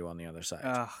for you on the other side.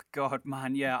 Oh God,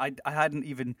 man. Yeah. I hadn't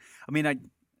even. I mean,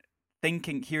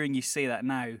 hearing you say that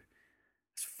now,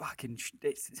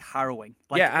 it's harrowing.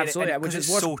 Like, yeah, absolutely. Which is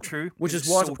so true. Which is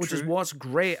what's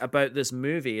great about this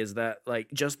movie is that like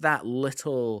just that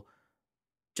little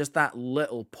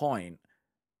point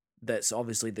that's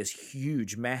obviously this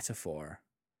huge metaphor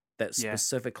that's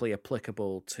specifically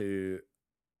applicable to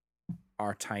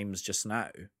our times just now.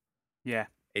 Yeah.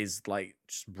 Is like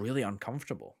just really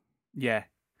uncomfortable. Yeah.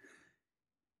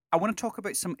 I want to talk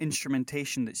about some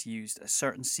instrumentation that's used at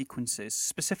certain sequences,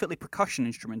 specifically percussion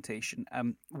instrumentation.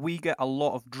 We get a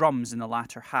lot of drums in the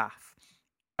latter half,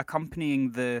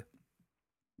 accompanying the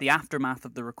aftermath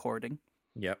of the recording.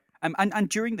 Yep. And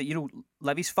during that,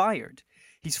 Levy's fired.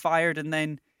 He's fired, and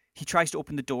then he tries to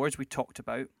open the doors we talked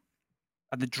about,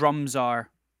 and the drums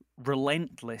are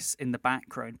relentless in the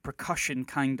background. Percussion,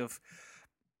 kind of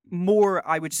more,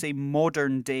 I would say,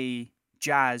 modern day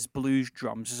jazz blues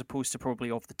drums as opposed to probably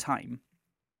of the time.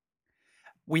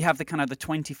 We have the kind of the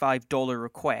 $25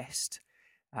 request,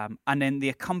 and then the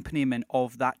accompaniment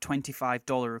of that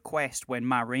 $25 request when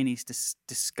Ma Rainey's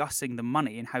discussing the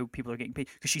money and how people are getting paid,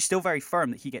 because she's still very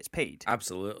firm that he gets paid.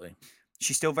 Absolutely.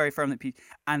 She's still very firm that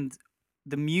and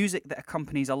the music that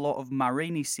accompanies a lot of Ma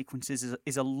Rainey's sequences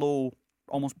is a low,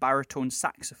 almost baritone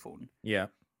saxophone. Yeah.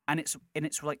 And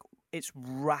it's like it's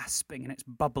rasping and it's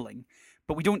bubbling,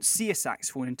 but we don't see a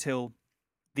saxophone until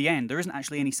the end. There isn't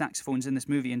actually any saxophones in this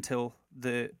movie until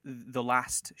the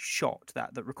last shot,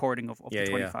 that the recording of the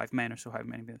 25 men or so, how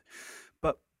many.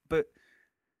 But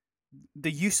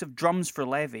the use of drums for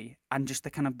Levy and just the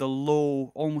kind of the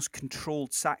low, almost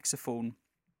controlled saxophone,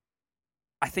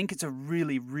 I think it's a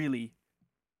really, really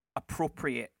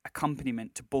appropriate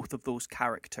accompaniment to both of those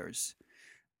characters.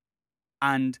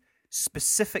 And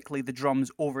specifically the drums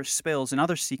over spills and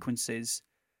other sequences,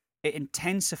 it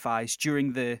intensifies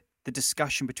during the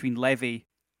discussion between Levy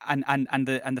and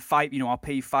the five, I'll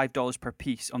pay you $5 per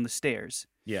piece on the stairs.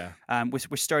 Yeah. With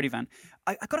Sturdyvant.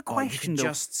 I got a question you can though.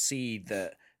 just see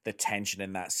the tension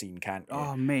in that scene, can't you?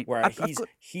 Oh mate, Where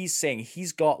he's saying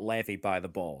he's got Levy by the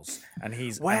balls, and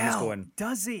he's going,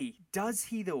 does he? Does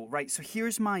he though? Right. So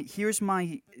here's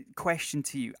my question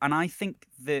to you, and I think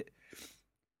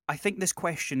this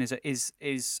question is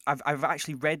I've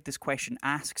actually read this question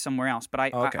asked somewhere else, but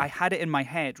I had it in my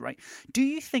head, right? Do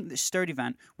you think that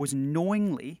Sturdyvant was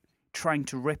knowingly trying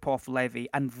to rip off Levy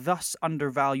and thus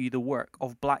undervalue the work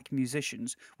of black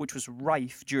musicians, which was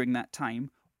rife during that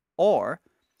time, or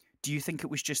do you think it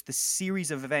was just the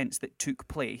series of events that took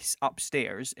place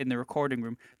upstairs in the recording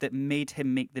room that made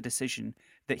him make the decision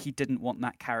that he didn't want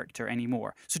that character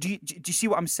anymore? So do you see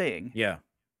what I'm saying? Yeah.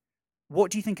 What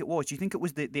do you think it was? Do you think it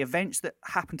was the events that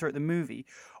happened throughout the movie,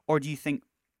 or do you think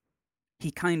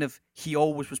he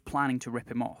always was planning to rip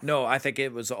him off? No, I think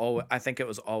it was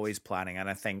always planning, and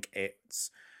I think it's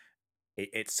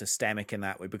systemic in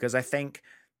that way, because I think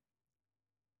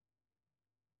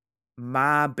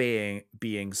Ma being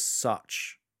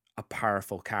such a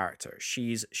powerful character,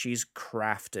 she's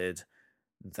crafted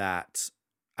that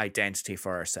identity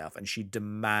for herself, and she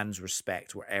demands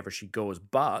respect wherever she goes.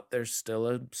 But there's still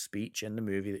a speech in the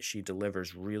movie that she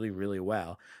delivers really, really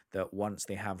well, that once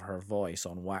they have her voice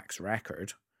on wax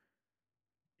record,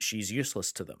 she's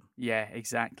useless to them. Yeah,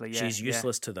 exactly. Yeah, she's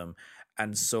useless to them,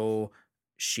 and so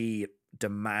she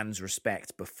demands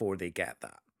respect before they get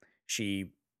that.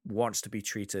 She wants to be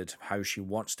treated how she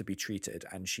wants to be treated,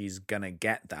 and she's gonna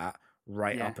get that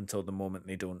right up until the moment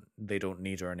they don't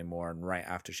need her anymore, and right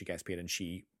after she gets paid, and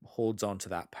she holds on to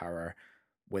that power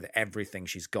with everything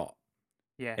she's got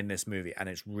in this movie, and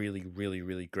it's really, really,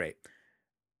 really great.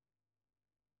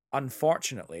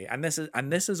 Unfortunately, and this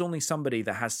is only somebody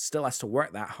that still has to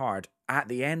work that hard at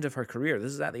the end of her career.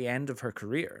 This is at the end of her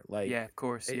career. Like, yeah, of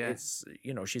course, it's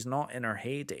she's not in her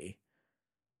heyday,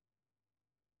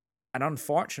 and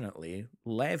unfortunately,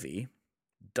 Levy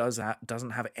doesn't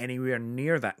have anywhere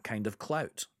near that kind of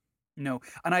clout. No,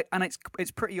 and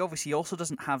it's pretty obvious he also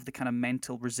doesn't have the kind of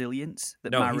mental resilience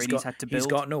that Ma Rainey's had to build. He's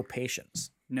got no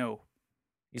patience. No,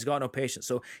 he's got no patience.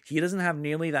 So he doesn't have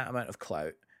nearly that amount of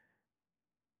clout,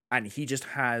 and he just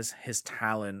has his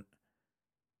talent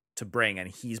to bring, and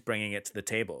he's bringing it to the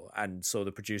table. And so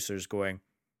the producer's going,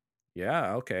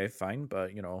 "Yeah, okay, fine,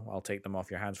 but I'll take them off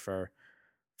your hands for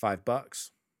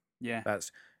 $5." Yeah,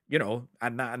 that's.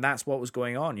 And that's what was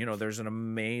going on. There's an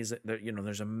amazing,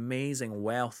 there's amazing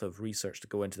wealth of research to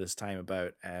go into this time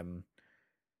about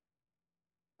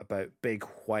big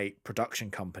white production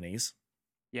companies.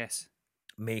 Yes.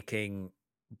 Making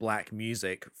black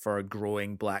music for a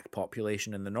growing black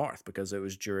population in the North, because it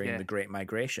was during the Great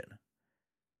Migration,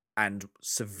 and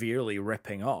severely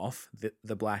ripping off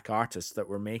the black artists that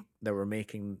were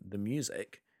making the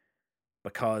music,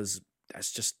 because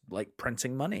that's just like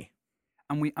printing money.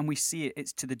 And we see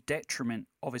it's to the detriment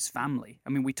of his family. I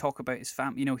mean, we talk about his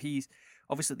family. He's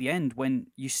obviously at the end, when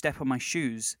you step on my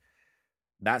shoes.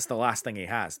 That's the last thing he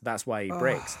has. That's why he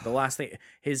breaks. The last thing,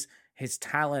 his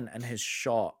talent and his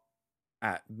shot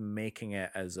at making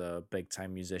it as a big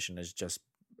time musician is just,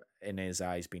 in his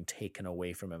eyes, been taken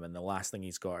away from him. And the last thing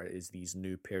he's got is these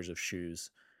new pairs of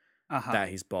shoes that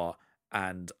he's bought.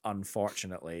 And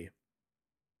unfortunately,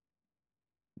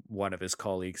 one of his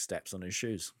colleagues steps on his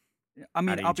shoes. I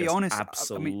mean, I'll be honest.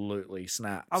 Absolutely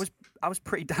snaps. I was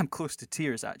pretty damn close to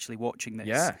tears actually watching this.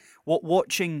 Yeah.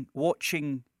 Watching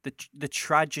the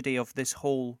tragedy of this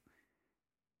whole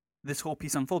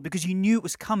piece unfold, because you knew it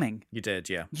was coming. You did,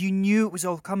 yeah. You knew it was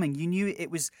all coming. You knew it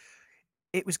was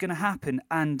going to happen,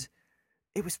 and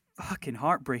it was fucking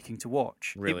heartbreaking to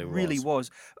watch. Really, it really was.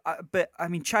 But I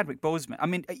mean, Chadwick Boseman. I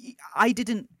mean,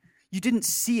 You didn't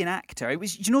see an actor. It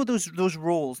was, those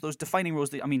roles, those defining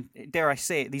roles. That, I mean, dare I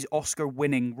say it, these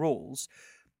Oscar-winning roles.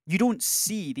 You don't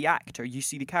see the actor; you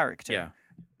see the character. Yeah.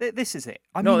 This is it.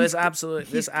 This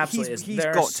absolutely is.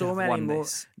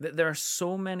 There are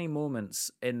so many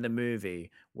moments in the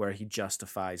movie where he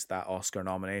justifies that Oscar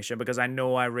nomination, because I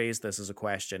know I raised this as a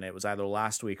question. It was either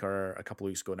last week or a couple of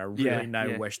weeks ago, and I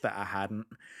really wish that I hadn't.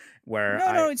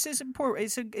 It's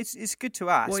important. It's good to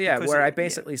ask. Well, yeah, where I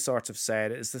basically sort of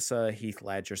said, is this a Heath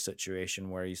Ledger situation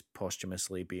where he's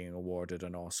posthumously being awarded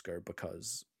an Oscar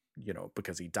because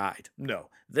he died? No,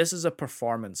 this is a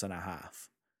performance and a half.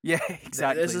 Yeah,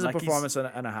 exactly. This is a Like performance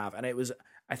and a half, and it was.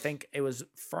 I think it was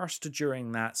first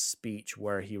during that speech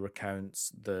where he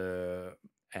recounts the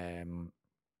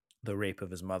rape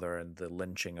of his mother and the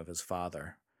lynching of his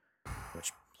father,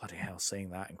 which bloody hell, saying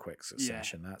that in quick yeah,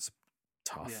 succession, that's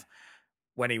yeah, tough.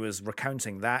 When he was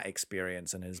recounting that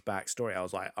experience and his backstory, I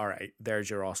was like, all right, there's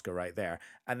your Oscar right there.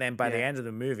 And then by the yeah, end of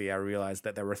the movie, I realized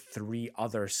that there were three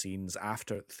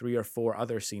or four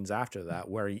other scenes after that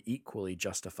where he equally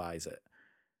justifies it.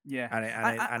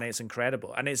 yeah. And it's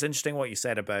incredible. And it's interesting what you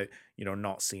said about,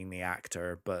 not seeing the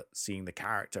actor, but seeing the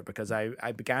character, because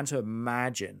I began to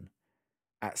imagine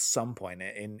at some point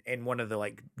in one of the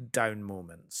like down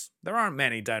moments. There aren't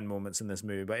many down moments in this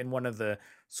movie, but in one of the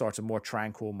sort of more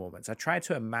tranquil moments, I tried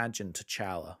to imagine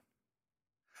T'Challa,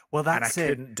 Well, and I that's it.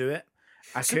 couldn't do it.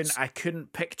 So, I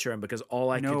couldn't picture him because all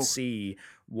I could no, see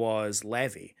was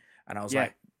Levy, and I was yeah.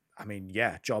 like, I mean,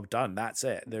 yeah, job done. That's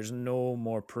it. There's no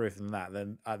more proof than that.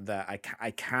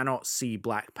 I cannot see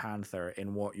Black Panther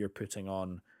in what you're putting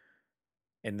on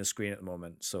in the screen at the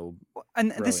moment. So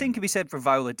And the same brilliant. can be said for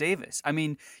Viola Davis. I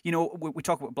mean, we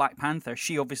talk about Black Panther.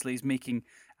 She obviously is making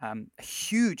a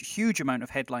huge amount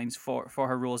of headlines for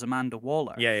her role as Amanda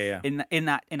Waller. Yeah, yeah,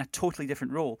 yeah. In a totally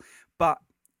different role. But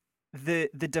the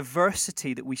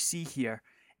diversity that we see here,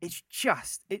 it's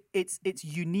just it's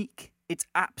unique. It's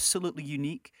absolutely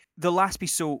unique. The last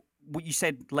piece. So what you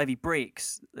said, Levy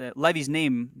Breaks. Levy's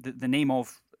name, the name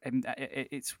of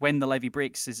it's When the Levee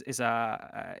Breaks is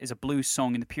a blues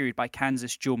song in the period by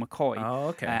Kansas Joe McCoy. Oh,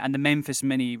 okay. And the Memphis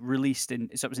Mini released it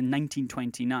was in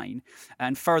 1929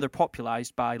 and further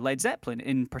popularized by Led Zeppelin,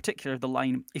 in particular the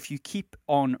line, "If you keep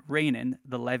on raining,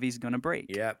 the levee's gonna break."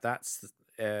 Yeah, that's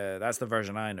the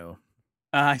version I know.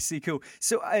 I see, cool.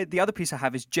 So the other piece I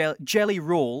have is Jelly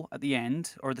Roll at the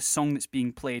end, or the song that's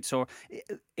being played. So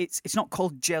it's not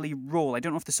called Jelly Roll. I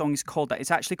don't know if the song is called that. It's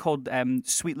actually called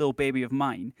Sweet Little Baby of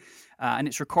Mine. And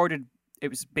it's recorded, it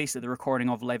was basically the recording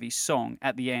of Levy's song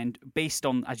at the end, based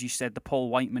on, as you said, the Paul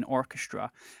Whiteman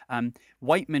Orchestra.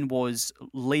 Whiteman was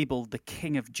labeled the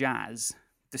king of jazz,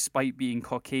 despite being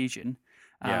Caucasian.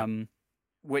 Yeah.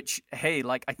 Which, hey,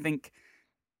 like, I think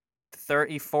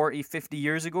 30, 40, 50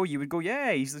 years ago, you would go,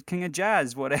 yeah, he's the king of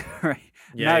jazz, whatever.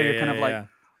 Now you're kind of like,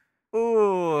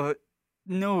 oh,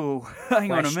 no,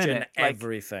 hang on a minute.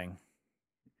 Everything.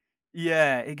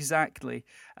 Yeah, exactly.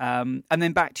 And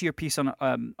then back to your piece on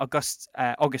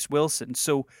August Wilson.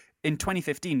 So in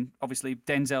 2015, obviously,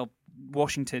 Denzel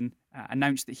Washington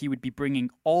announced that he would be bringing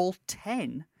all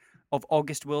 10 of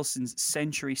August Wilson's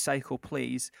Century Cycle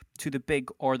plays to the big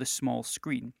or the small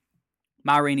screen.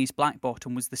 Ma Rainey's Black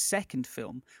Bottom was the second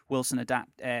film Wilson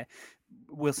adapted.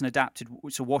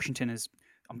 So Washington is.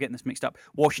 I'm getting this mixed up.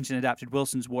 Washington adapted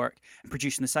Wilson's work and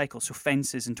producing the cycle. So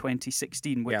Fences in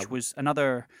 2016, which was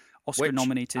another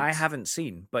Oscar-nominated. I haven't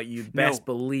seen, but you best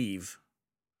believe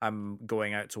I'm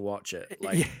going out to watch it.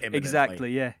 Imminently.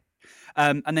 Exactly. Yeah.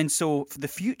 And then so for the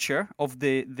future of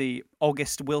the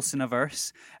August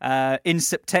Wilson-averse, in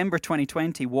September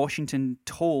 2020, Washington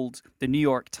told the New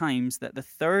York Times that the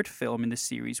third film in the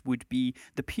series would be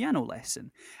The Piano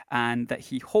Lesson, and that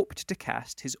he hoped to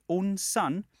cast his own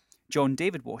son, John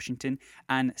David Washington,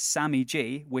 and Sammy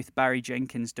J, with Barry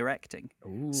Jenkins directing.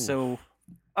 Ooh, so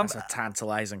that's a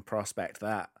tantalizing prospect,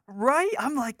 that. Right?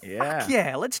 I'm like, fuck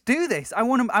yeah, let's do this. I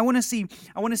want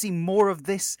to see more of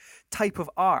this type of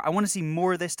art. I want to see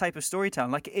more of this type of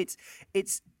storytelling. Like it's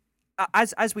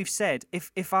as we've said,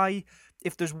 if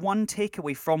there's one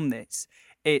takeaway from this,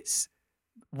 it's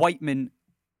Whiteman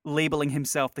labeling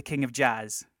himself the king of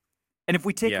jazz. And if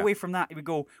we take away from that, we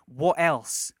go, what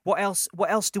else? What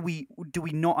else do we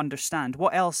not understand?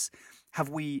 What else have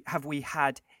we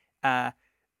had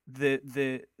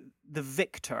the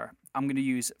victor, I'm going to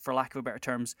use, for lack of a better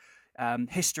terms,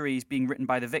 history is being written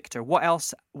by the victor. What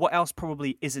else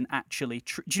probably isn't actually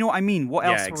true? Do you know what I mean? What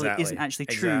else probably isn't actually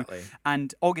true?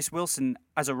 And August Wilson,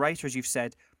 as a writer, as you've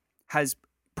said, has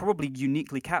probably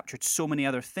uniquely captured so many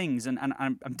other things. And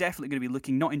I'm definitely going to be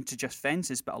looking not into just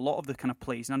Fences, but a lot of the kind of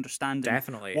plays and understanding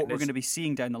what we're going to be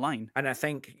seeing down the line. And I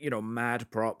think, mad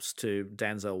props to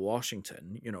Denzel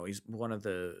Washington. He's one of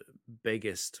the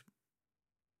biggest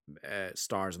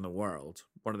stars in the world,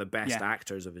 one of the best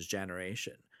actors of his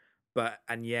generation,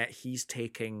 and yet he's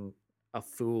taking a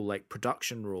full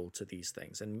production role to these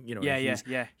things, and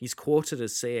he's quoted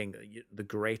as saying that the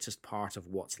greatest part of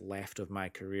what's left of my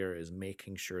career is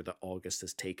making sure that August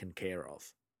is taken care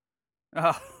of.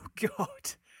 Oh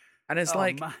God! And it's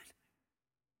man.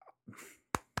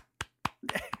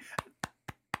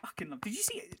 Fucking love. Did you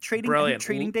see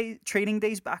Training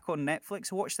Days back on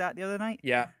Netflix? I watched that the other night.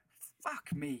 Yeah.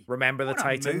 Fuck me. Remember the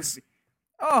Titans?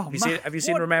 Oh, Have you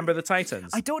seen Remember the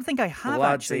Titans? I don't think I have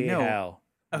Bloody actually. No. hell!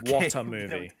 Okay. What a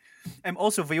movie!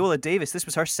 Also, Viola Davis. This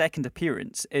was her second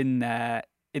appearance in the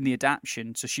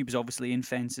adaptation, so she was obviously in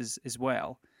Fences as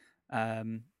well,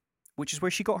 which is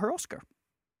where she got her Oscar.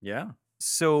 Yeah.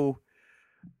 So,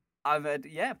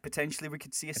 potentially we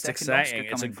could see a second Oscar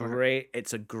coming for her.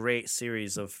 It's a great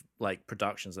series of like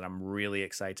productions that I'm really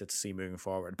excited to see moving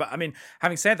forward. But I mean,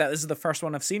 having said that, this is the first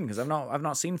one I've seen because I've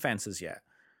not seen Fences yet.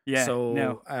 Yeah. So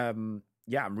no. I'm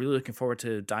really looking forward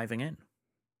to diving in.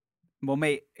 Well,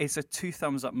 mate, it's a 2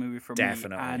 thumbs up movie for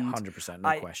Definitely, me. Definitely, 100%,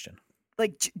 no question.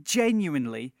 Like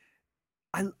genuinely,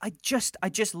 I just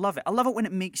love it. I love it when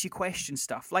it makes you question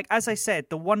stuff. Like as I said,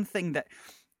 the one thing that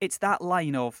it's that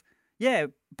line of, yeah,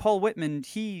 Paul Whitman,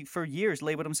 he for years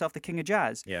labeled himself the king of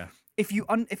jazz. Yeah. If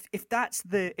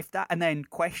that and then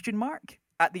question mark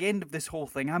at the end of this whole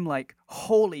thing, I'm like,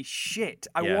 holy shit,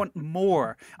 I want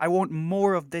more. I want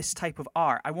more of this type of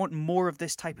art. I want more of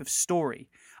this type of story.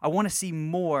 I want to see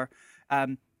more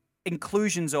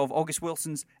inclusions of August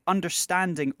Wilson's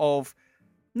understanding of,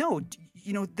 no,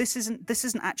 this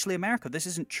isn't actually America. This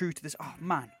isn't true to this. Oh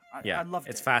man, I loved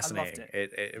it. It's fascinating. I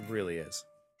loved it. It really is.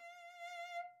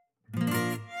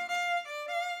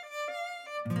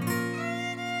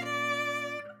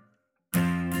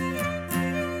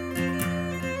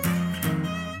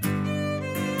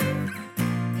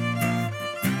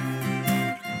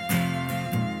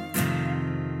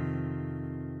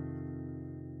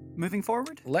 Moving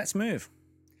forward? Let's move.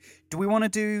 Do we want to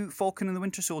do Falcon and the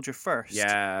Winter Soldier first?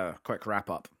 Yeah, quick wrap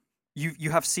up. You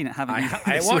have seen it, haven't you?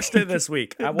 I watched it this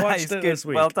week. This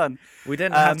week. Well done. We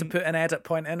didn't have to put an edit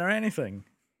point in or anything.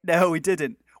 No, we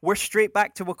didn't. We're straight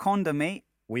back to Wakanda, mate.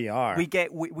 We are.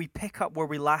 We pick up where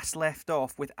we last left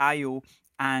off with Ayo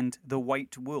and the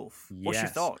White Wolf. What's your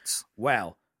thoughts?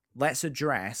 Well, let's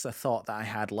address a thought that I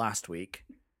had last week,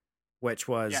 which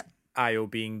was Ayo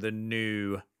being the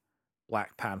new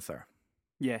Black Panther.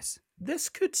 Yes. This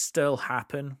could still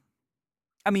happen.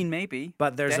 I mean, maybe.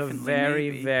 But there's a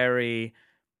very, very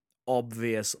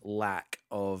obvious lack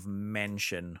of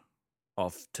mention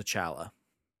of T'Challa.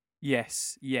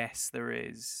 Yes, there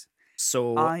is.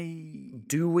 So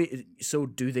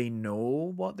do they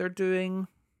know what they're doing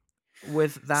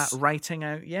with that writing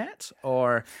out yet?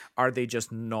 Or are they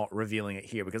just not revealing it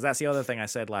here? Because that's the other thing I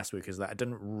said last week, is that I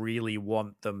didn't really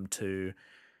want them to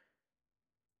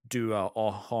do a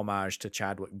homage to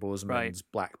Chadwick Boseman's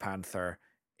Black Panther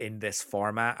in this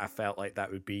format. I felt like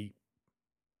that would be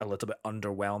a little bit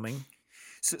underwhelming.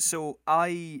 So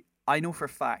I know for a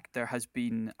fact there has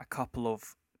been a couple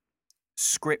of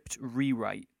script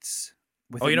rewrites.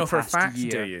 Oh, you know for a fact,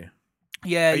 year. do you?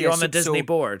 Yeah. Are you on the Disney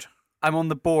board? I'm on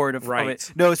the board of right.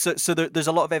 it. No, so there's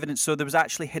a lot of evidence. So there was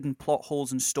actually hidden plot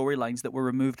holes and storylines that were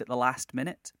removed at the last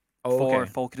minute for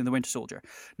Falcon and the Winter Soldier.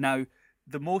 Now,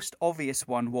 the most obvious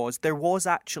one was there was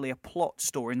actually a plot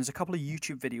story, and there's a couple of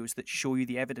YouTube videos that show you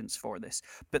the evidence for this,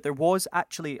 but there was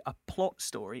actually a plot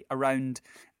story around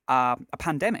a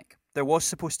pandemic. There was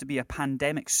supposed to be a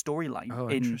pandemic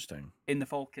storyline in the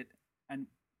Falcon, and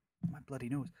my bloody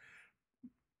nose,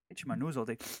 itching my nose all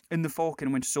day, in the Falcon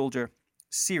and Winter Soldier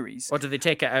series. Or did they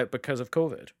take it out because of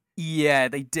COVID? Yeah,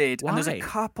 they did. Why? And there's a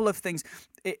couple of things.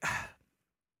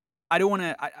 I don't want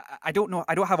to. I don't know.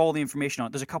 I don't have all the information on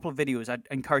it. There's a couple of videos. I'd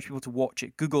encourage people to watch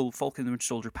it. Google Falcon and the Winter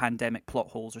Soldier pandemic plot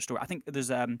holes or story. I think there's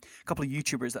a couple of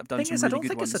YouTubers that have done some really good ones. I don't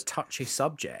think it's a touchy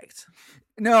subject.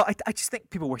 No, I just think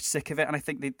people were sick of it, and I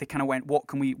think they kind of went, "What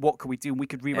can we do?" And we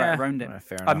could rewrite around it.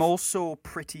 Fair enough. I'm also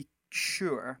pretty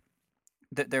sure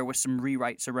that there was some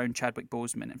rewrites around Chadwick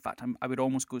Boseman. In fact, I would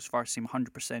almost go as far as saying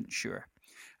 100% sure.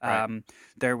 Right.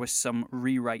 There was some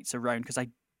rewrites around because I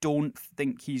don't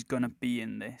think he's going to be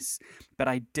in this, but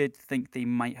I did think they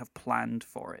might have planned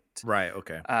for it. Right,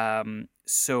 okay.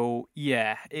 So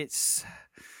yeah, it's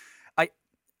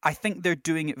I think they're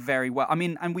doing it very well. I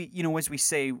mean, and we, as we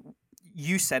say,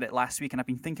 you said it last week and I've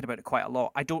been thinking about it quite a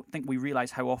lot. I don't think we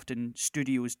realize how often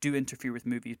studios do interfere with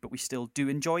movies, but we still do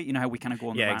enjoy it. You know how we kind of go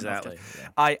on the rant exactly.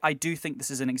 often. Yeah. I do think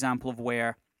this is an example of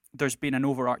where there's been an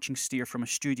overarching steer from a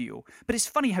studio. But it's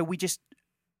funny how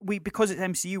because it's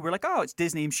MCU, we're like, oh, it's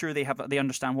Disney. I'm sure they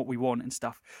understand what we want and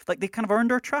stuff. Like they kind of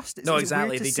earned our trust. No,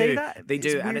 exactly. They do. They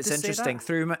do, and it's interesting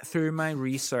through my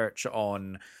research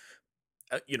on,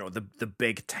 the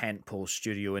big tentpole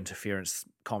studio interference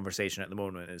conversation at the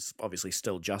moment is obviously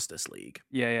still Justice League.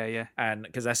 Yeah. And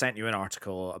because I sent you an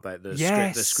article about the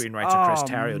screenwriter Chris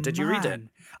Terrio. Did you read it?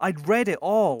 I'd read it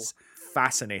all. It's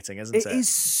fascinating, isn't It it? is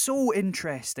so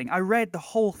interesting. I read the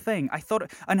whole thing. I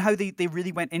thought, and how they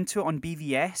really went into it on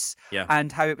BVS, Yeah.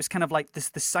 and how it was kind of like this.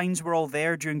 The signs were all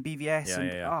there during BVS, Yeah, and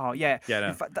yeah, yeah. oh yeah, Yeah, no.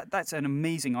 In fact, that's an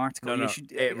amazing article. No, You no,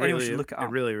 should, it anyone really, should look it up. it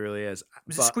really, really is.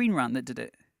 Was But it Screen Rant that did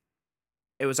it?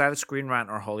 it was either Screen Rant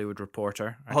or Hollywood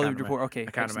Reporter. Hollywood Reporter. Okay, I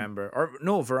can't excellent. remember. Or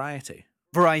no, Variety.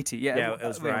 Variety. Yeah, Yeah, it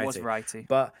was Variety. It was Variety.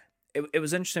 But it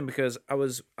was interesting because I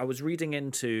was reading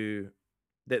into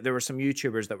that there were some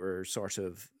YouTubers that were sort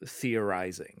of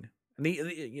theorizing, and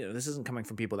this isn't coming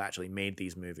from people that actually made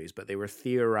these movies, but they were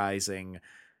theorizing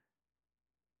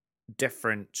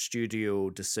different studio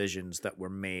decisions that were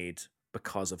made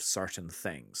because of certain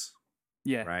things.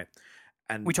 Yeah. Right.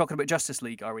 And we talking about Justice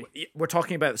League, are we? We're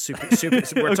talking about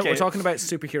we're talking about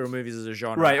superhero movies as a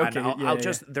genre, right? Okay, and I'll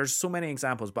just there's so many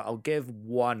examples, but I'll give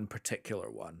one particular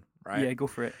one, right? Yeah, go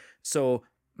for it. So,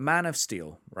 Man of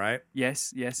Steel, right?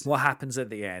 Yes. What happens at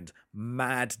the end?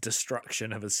 Mad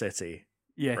destruction of a city,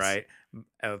 yes, right?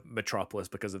 Metropolis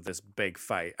because of this big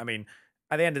fight. I mean,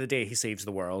 at the end of the day, he saves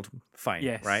the world. Fine,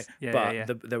 yes. right? Yeah,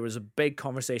 but there was a big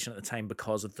conversation at the time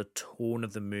because of the tone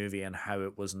of the movie and how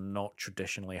it was not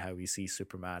traditionally how we see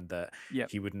Superman, that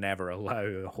he would never allow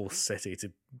a whole city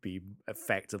to be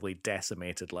effectively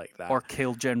decimated like that. Or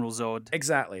kill General Zod.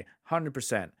 Exactly,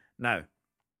 100%. Now,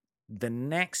 the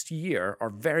next year, or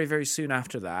very, very soon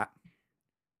after that,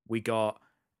 we got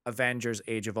Avengers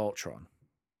Age of Ultron.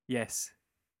 Yes.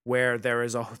 Where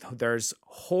there's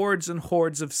hordes and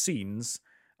hordes of scenes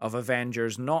of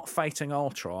Avengers not fighting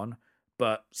Ultron,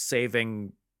 but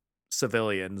saving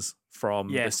civilians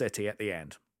from the city at the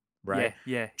end, right?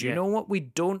 Yeah. Do you know what we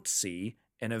don't see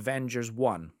in Avengers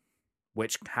 1,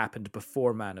 which happened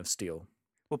before Man of Steel?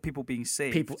 Well, people being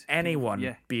saved.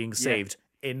 Anyone being saved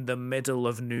in the middle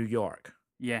of New York.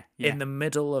 Yeah. In the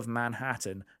middle of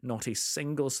Manhattan, not a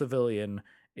single civilian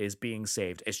is being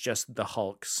saved. It's just the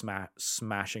Hulk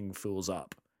smashing fools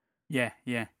up. Yeah.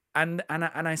 And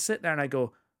I sit there and I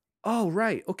go, oh,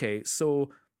 right, okay, so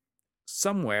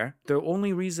somewhere the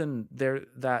only reason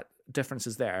that difference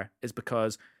is there is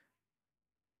because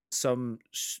some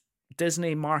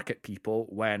Disney market people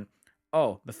went,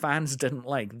 oh, the fans didn't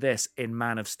like this in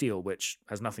Man of Steel, which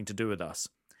has nothing to do with us.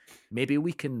 Maybe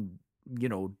we can,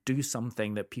 do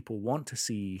something that people want to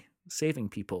see saving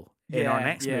people in our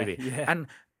next movie. Yeah. And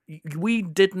we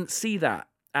didn't see that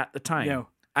at the time. No.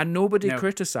 And nobody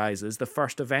criticizes the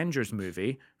first Avengers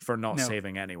movie for not No.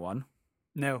 saving anyone.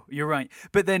 No, you're right.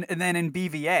 But then in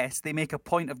BVS, they make a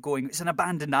point of going, it's an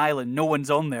abandoned island. No one's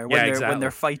on there when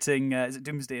they're fighting. Is it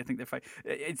Doomsday? I think they're fighting.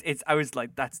 I was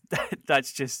like,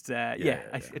 that's just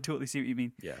I totally see what you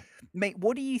mean. Yeah, mate.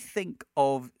 What do you think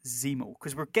of Zemo?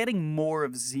 Because we're getting more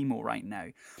of Zemo right now.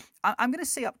 I'm going to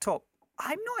say up top,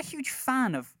 I'm not a huge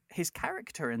fan of his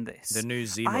character in this. The new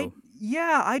Zemo.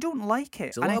 I don't like it.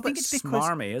 It's a little bit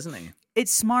smarmy, isn't he?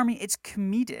 It's smarmy. It's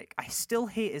comedic. I still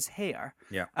hate his hair.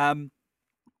 Yeah.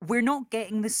 We're not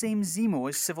getting the same Zemo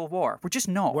as Civil War. We're just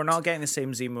not. We're not getting the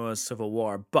same Zemo as Civil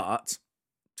War, but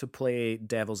to play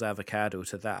devil's avocado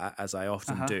to that, as I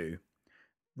often do,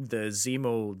 the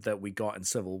Zemo that we got in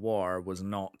Civil War was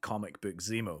not comic book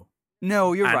Zemo.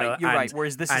 No, you're right. You're right.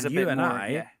 Whereas this is a bit more.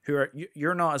 And you and I,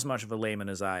 you're not as much of a layman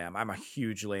as I am. I'm a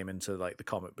huge layman to like the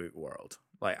comic book world.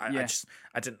 Like I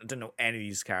didn't know any of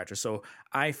these characters. So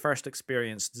I first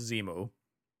experienced Zemo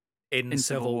in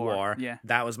Civil War. Yeah.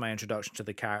 That was my introduction to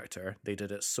the character. They did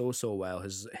it so well.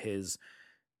 His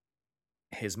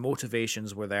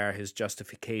motivations were there. His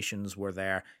justifications were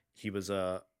there. He was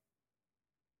a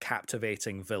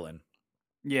captivating villain.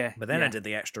 Yeah. But then I did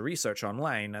the extra research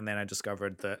online, and then I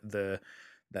discovered that the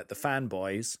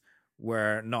fanboys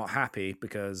were not happy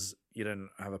because you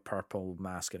didn't have a purple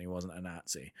mask and he wasn't a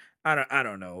Nazi. I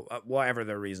don't know, whatever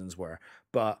their reasons were.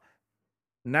 But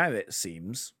now it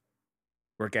seems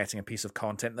we're getting a piece of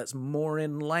content that's more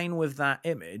in line with that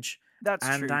image. That's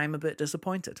true. And I'm a bit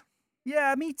disappointed.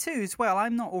 Yeah, me too as well.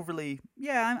 I'm not overly.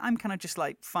 Yeah, I'm kind of just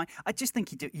like fine. I just think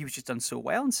he was just done so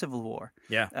well in Civil War.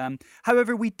 Yeah.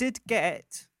 However, we did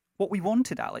get what we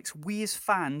wanted, Alex. We as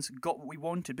fans got what we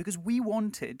wanted because we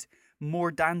wanted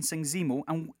more dancing Zemo,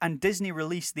 and Disney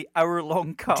released the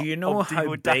hour-long cut. Do you know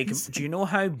how big? Dancing. Do you know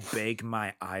how big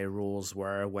my eye rolls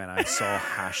were when I saw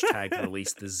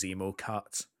 #release the Zemo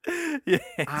cut? Yeah,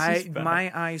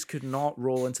 My eyes could not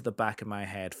roll into the back of my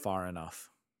head far enough.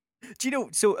 Do you know?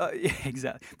 So yeah,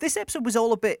 exactly. This episode was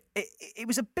all a bit. It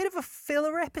was a bit of a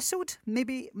filler episode,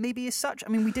 maybe as such. I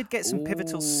mean, we did get some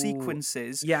pivotal Oh,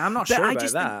 sequences, yeah, I'm not but sure I about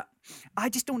just think that. I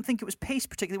just don't think it was paced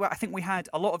particularly well. I think we had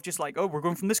a lot of just like, oh, we're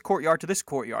going from this courtyard to this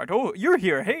courtyard. Oh, you're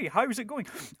here. Hey, how's it going?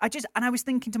 I was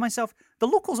thinking to myself, the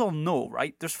locals all know,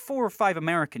 right? There's 4 or 5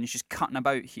 Americans just cutting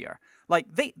about here. Like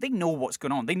they know what's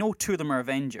going on. They know 2 of them are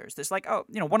Avengers. It's like, oh,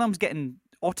 one of them's getting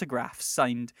autographs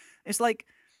signed. It's like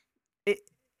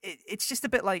it's just a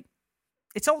bit like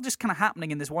it's all just kind of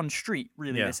happening in this one street,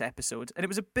 really. Yeah. This episode, and it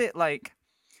was a bit like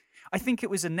I think it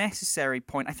was a necessary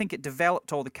point. I think it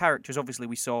developed all the characters. Obviously,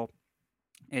 we saw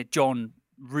John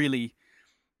really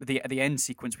the end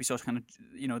sequence. We saw kind of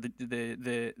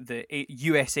the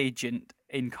U.S. agent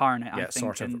incarnate. Yeah, I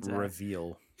think, sort of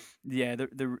reveal. Yeah,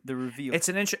 the reveal. It's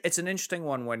an interesting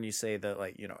one when you say that,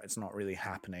 like, it's not really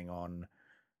happening on.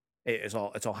 It's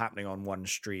all happening on one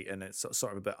street, and it's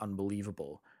sort of a bit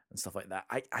unbelievable and stuff like that.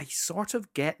 I sort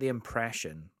of get the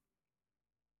impression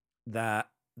that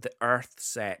the Earth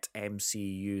set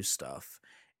MCU stuff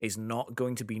is not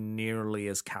going to be nearly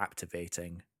as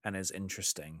captivating and as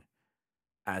interesting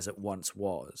as it once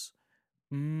was,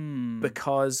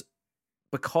 because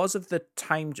of the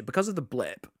time, because of the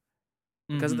blip,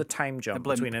 because of the time jump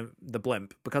between the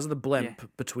blimp, because of the blimp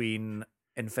between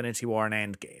Infinity War and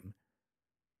Endgame.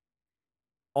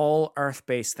 All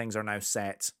Earth-based things are now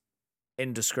set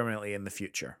indiscriminately in the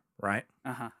future, right?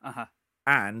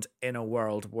 And in a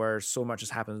world where so much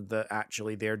has happened that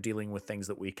actually they're dealing with things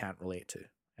that we can't relate to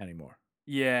anymore.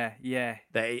 Yeah.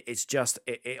 That it's just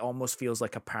it almost feels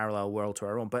like a parallel world to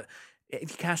our own. But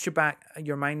if you cast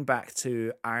your mind back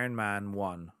to Iron Man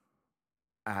 1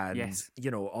 and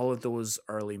all of those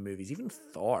early movies, even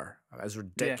Thor, as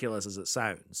ridiculous as it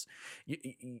sounds,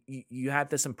 you had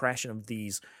this impression of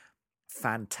these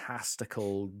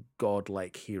fantastical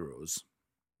godlike heroes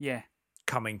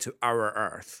coming to our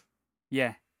Earth.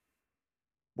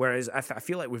 Whereas I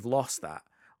feel like we've lost that.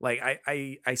 Like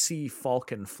I see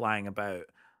Falcon flying about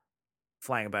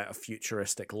a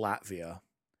futuristic Latvia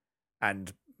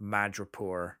and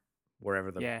Madripoor,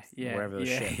 wherever the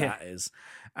shit that is,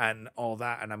 and all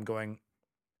that, and I'm going,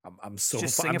 I'm so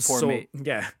just far, Singapore, I'm so, mate.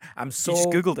 Yeah, I'm so. You just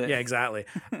Googled it. Yeah, exactly.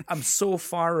 I'm so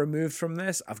far removed from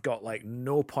this. I've got like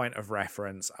no point of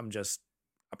reference. I'm just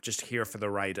here for the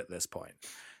ride at this point.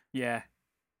 Yeah.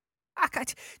 Do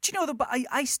you know, but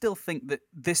I still think that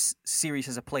this series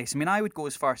has a place. I mean, I would go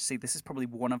as far as to say this is probably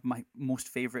one of my most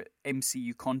favorite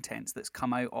MCU contents that's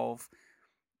come out of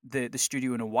the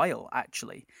studio in a while,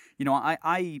 actually.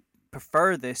 I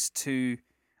prefer this to...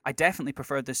 I definitely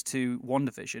preferred this to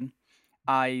WandaVision.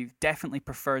 I definitely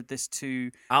preferred this to...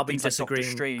 I'll be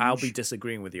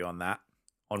disagreeing with you on that.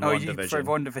 On WandaVision. You preferred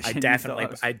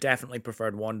WandaVision. I definitely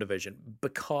preferred WandaVision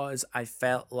because I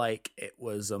felt like it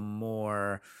was a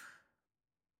more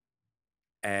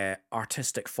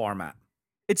artistic format.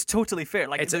 It's totally fair.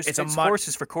 Like it's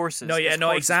courses for courses. No, yeah,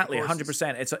 no, exactly,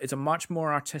 100%. It's a much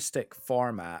more artistic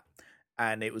format,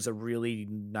 and it was a really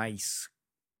nice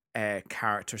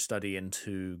character study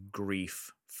into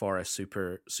grief for a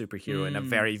superhero in a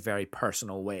very, very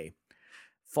personal way.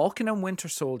 Falcon and Winter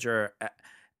Soldier,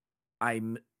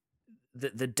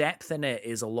 the depth in it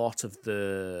is a lot of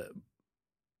the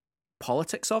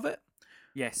politics of it.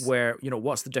 Yes. Where,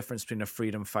 what's the difference between a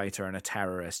freedom fighter and a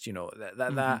terrorist?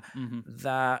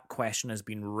 That question has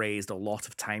been raised a lot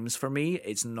of times for me.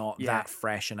 It's not that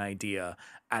fresh an idea.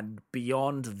 And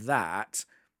beyond that,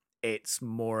 it's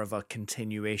more of a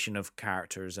continuation of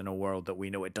characters in a world that we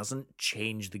know. It doesn't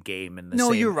change the game in the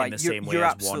same way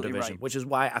as WandaVision, right. Which is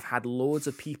why I've had loads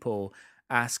of people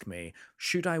ask me,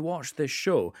 should I watch this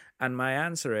show? And my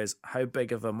answer is, how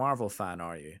big of a Marvel fan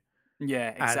are you? Yeah,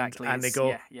 exactly. And they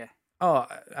go, yeah. Oh,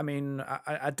 I mean,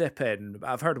 I dip in.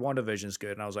 I've heard WandaVision's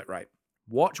good, and I was like, right,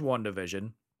 watch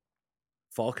WandaVision,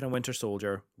 Falcon and Winter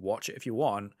Soldier, watch it if you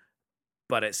want,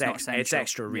 but it's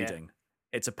extra reading. Yeah.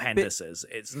 It's appendices.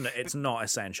 It's not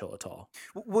essential at all.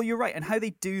 Well, you're right. And how they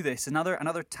do this, another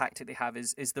tactic they have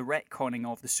is the retconning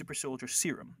of the super soldier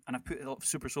serum, and I've put a lot of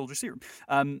super soldier serum.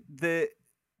 The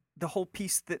whole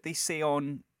piece that they say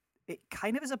on it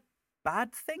kind of is a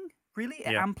bad thing. Really,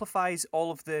 it amplifies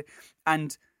all of the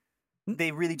and.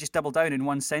 They really just double down in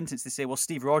one sentence. They say, "Well,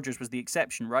 Steve Rogers was the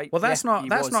exception, right?" Well, that's not a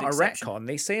retcon.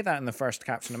 They say that in the first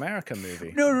Captain America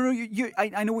movie. No.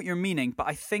 I know what you're meaning, but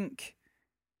I think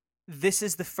this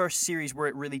is the first series where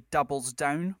it really doubles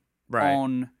down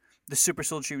on the super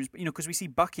soldier. Because we see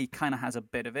Bucky kind of has a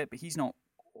bit of it, but he's not.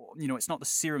 It's not the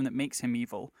serum that makes him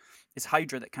evil. It's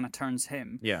Hydra that kind of turns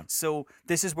him. Yeah. So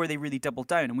this is where they really double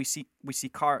down, and we see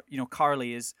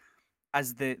Carly as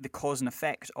the cause and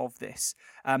effect of this.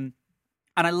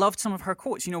 And I loved some of her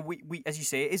quotes. You know, we as you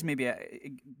say, it is maybe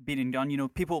been and done. You know,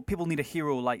 people need a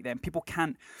hero like them. People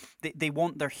can't. They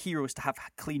want their heroes to have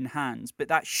clean hands, but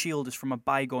that shield is from a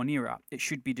bygone era. It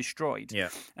should be destroyed. Yeah.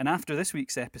 And after this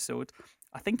week's episode,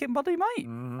 I think it bloody might.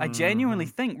 I genuinely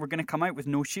think we're going to come out with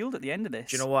no shield at the end of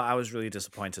this. Do you know what I was really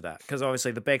disappointed at? Because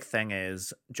obviously the big thing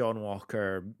is John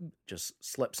Walker just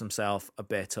slips himself a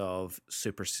bit of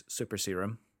super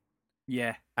serum.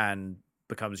 Yeah. And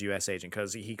becomes US agent,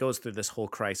 because he goes through this whole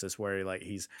crisis where like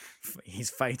he's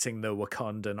fighting the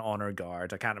Wakandan honor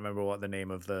guard. I can't remember what the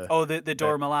name of the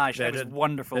Dora Milaje. That was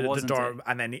wonderful, wasn't it?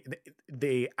 And then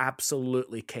they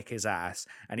absolutely kick his ass,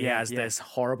 and he has this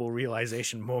horrible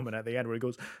realization moment at the end where he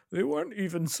goes, "They weren't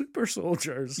even super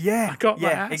soldiers. I got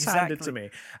my ass handed to me."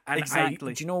 And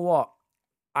do you know what?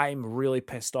 I'm really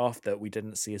pissed off that we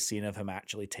didn't see a scene of him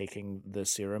actually taking the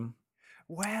serum.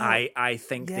 Well, I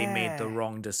think they made the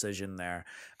wrong decision there.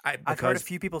 I've heard a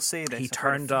few people say this. He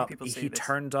turned up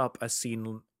a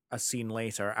scene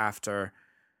later after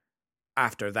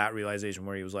that realization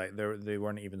where he was like, they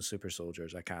weren't even super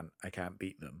soldiers. I can't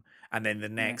beat them. And then the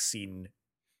next scene,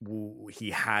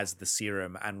 he has the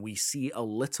serum, and we see a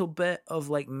little bit of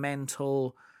like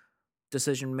mental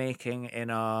decision making in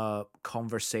a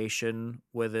conversation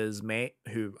with his mate,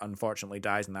 who unfortunately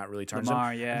dies, and that really turns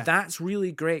Lamar, him. That's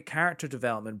really great character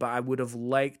development, but I would have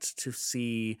liked to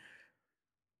see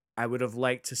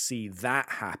that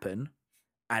happen,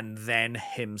 and then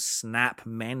him snap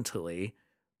mentally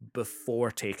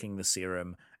before taking the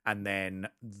serum, and then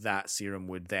that serum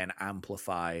would then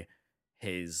amplify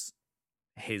his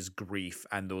grief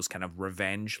and those kind of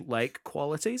revenge like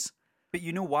qualities. But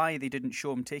you know why they didn't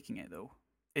show him taking it, though?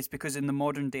 It's because in the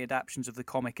modern day adaptations of the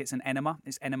comic, it's an enema.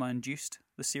 It's enema-induced,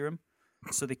 the serum.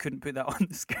 So they couldn't put that on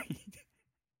the screen.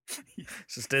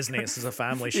 It's just Disney. It's just a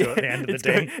family show at the end of the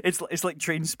day. It's like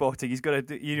Train Spotting. He's got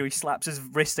to, he slaps his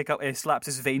wrist slaps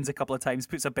his veins a couple of times,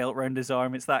 puts a belt around his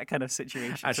arm. It's that kind of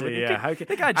situation. Actually,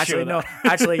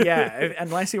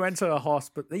 unless he went to a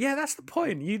hospital. Yeah, that's the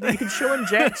point. You can show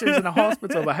injections in a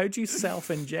hospital, but how do you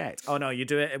self-inject? Oh no, you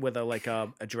do it with a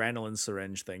adrenaline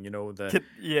syringe thing. You know the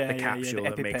capsule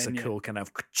that makes a cool kind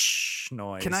of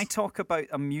noise. Can I talk about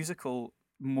a musical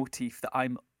motif that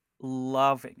I'm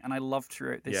loving, and I love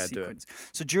throughout this sequence?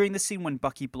 So during the scene when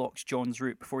Bucky blocks John's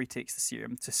route before he takes the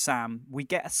serum to Sam, we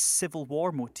get a Civil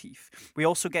War motif. We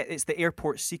also get, it's the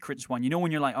airport sequence one. You know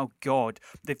when you're like, oh god,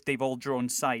 they've all drawn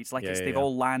sides, they've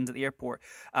all landed at the airport.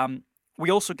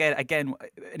 We also get, again,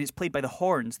 and it's played by the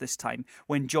horns this time,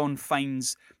 when John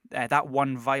finds that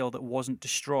one vial that wasn't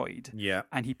destroyed,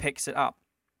 and he picks it up.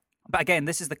 But again,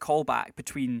 this is the callback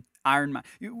between Iron Man.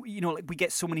 You know, like we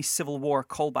get so many Civil War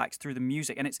callbacks through the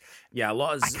music, and it's a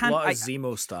lot of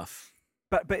Zemo stuff.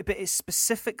 But it's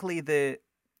specifically the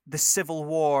Civil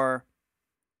War,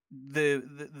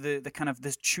 the kind of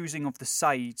this choosing of the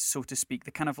sides, so to speak,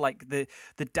 the kind of like the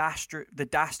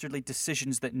dastardly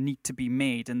decisions that need to be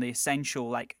made, and the essential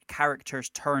like characters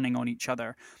turning on each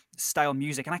other style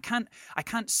music. And I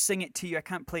can't sing it to you, I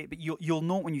can't play it, but you'll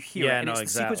know it when you hear it. And it's the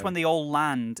sequence when they all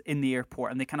land in the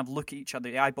airport and they kind of look at each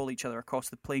other, they eyeball each other across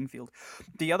the playing field.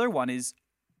 The other one is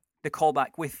the callback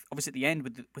with, obviously at the end,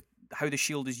 with how the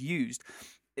shield is used.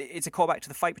 It's a callback to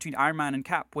the fight between Iron Man and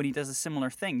Cap when he does a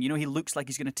similar thing. You know, he looks like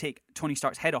he's going to take Tony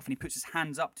Stark's head off, and he puts his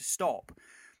hands up to stop.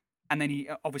 And then he,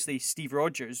 obviously, Steve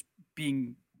Rogers,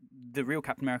 being the real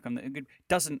Captain America,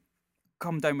 doesn't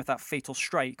come down with that fatal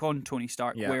strike on Tony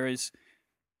Stark, whereas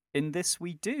in this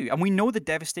we do. And we know the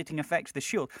devastating effect of the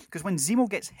shield, because when Zemo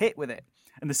gets hit with it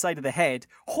in the side of the head,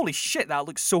 holy shit, that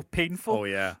looks so painful. Oh,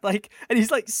 yeah. And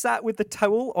he's sat with the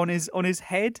towel on his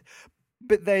head,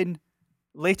 but then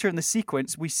later in the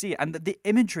sequence, we see it, and the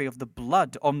imagery of the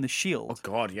blood on the shield. Oh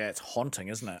God, yeah, it's haunting,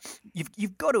 isn't it?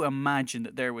 You've got to imagine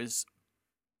that there was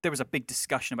a big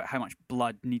discussion about how much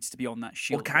blood needs to be on that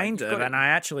shield. Well, kind of, and I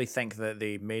actually think that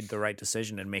they made the right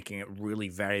decision in making it really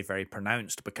very, very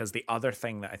pronounced, because the other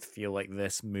thing that I feel like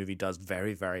this movie does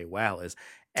very, very well is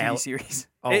TV series.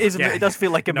 It does feel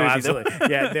like a movie, absolutely. though.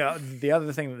 Yeah, the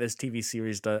other thing that this TV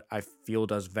series I feel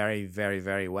does very, very,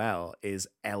 very well is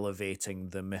elevating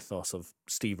the mythos of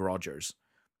Steve Rogers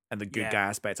and the good guy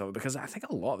aspect of it, because I think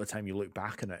a lot of the time you look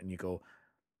back on it and you go,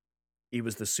 he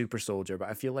was the super soldier, but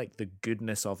I feel like the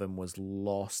goodness of him was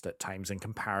lost at times in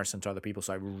comparison to other people.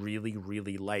 So I really,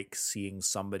 really like seeing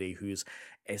somebody who's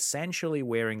essentially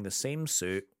wearing the same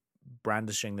suit,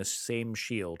 brandishing the same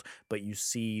shield, but you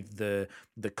see the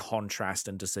contrast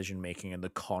in decision making and the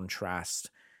contrast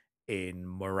in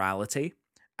morality,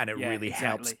 and it really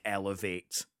helps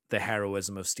elevate the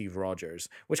heroism of Steve Rogers,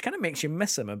 which kind of makes you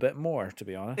miss him a bit more, to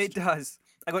be honest. It does.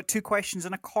 I got 2 questions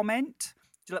and a comment.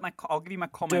 you let I'll give you my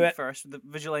Do comment it. first. The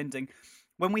visual ending.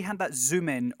 When we had that zoom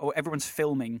in, everyone's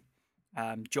filming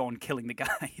John killing the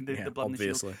guy, the blood in the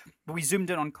shield. Obviously. But we zoomed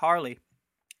in on Carly.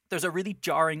 There's a really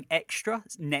jarring extra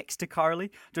next to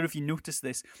Carly. Don't know if you noticed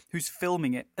this. Who's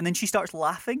filming it, and then she starts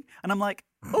laughing, and I'm like,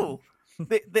 oh.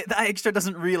 That extra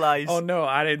doesn't realize. Oh no,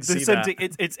 I didn't see that.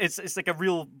 It's like a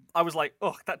real. I was like,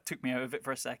 oh, that took me out of it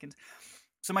for a second.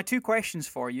 So my 2 questions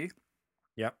for you.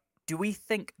 Yep. Do we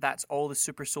think that's all the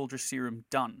super soldier serum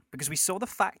done? Because we saw the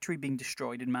factory being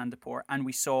destroyed in Mandapore, and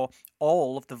we saw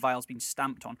all of the vials being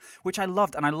stamped on, which I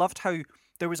loved, and I loved how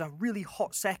there was a really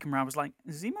hot second where I was like,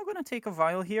 is Zemo going to take a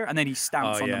vial here? And then he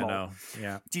stamps on them all. No.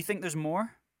 Yeah. Do you think there's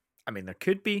more? I mean, there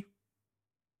could be.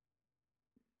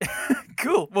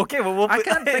 Cool. Okay. Well, I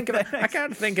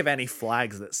can't think of any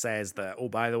flags that says that. Oh,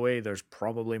 by the way, there's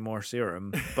probably more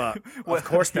serum, but Well, of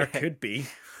course there yeah. could be.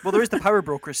 Well, there is the power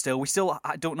broker still.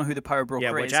 I don't know who the power broker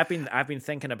Yeah, which is. I've been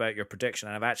thinking about your prediction,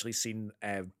 and I've actually seen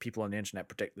people on the internet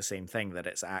predict the same thing, that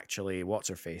it's actually what's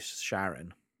her face,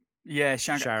 Sharon. Yeah,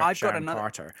 Sharon. I've got Sharon another.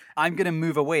 Carter. I'm going to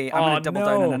move away. I'm going to double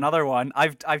down on no. another one.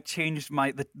 I've changed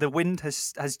the wind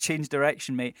has changed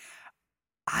direction, mate.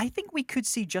 I think we could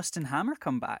see Justin Hammer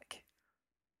come back.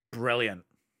 Brilliant.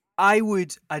 I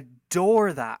would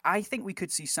adore that. I think we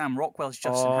could see Sam Rockwell's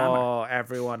Justin Hammer. Oh,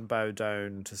 everyone bow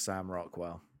down to Sam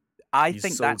Rockwell. He's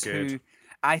think so that's good. who.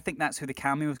 I think that's who the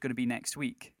cameo is going to be next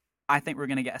week. I think we're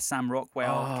going to get a Sam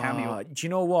Rockwell cameo. Do you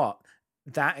know what?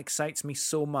 That excites me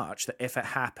so much that if it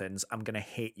happens, I'm going to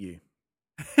hate you.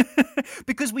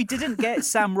 Because we didn't get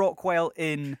Sam Rockwell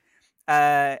in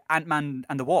Ant-Man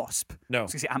and the Wasp. No. I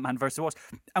was going to say Ant-Man versus the Wasp.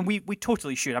 And we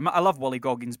totally should. I love Wally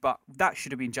Goggins, but that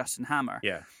should have been Justin Hammer.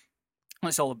 Yeah.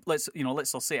 Let's all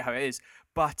say it how it is.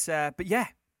 But yeah,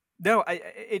 no,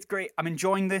 it's great. I'm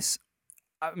enjoying this.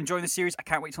 I'm enjoying the series. I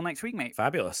can't wait till next week, mate.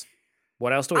 Fabulous.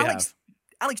 What else do we have?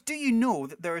 Alex, do you know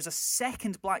that there is a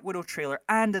second Black Widow trailer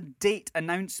and a date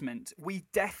announcement? We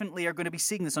definitely are going to be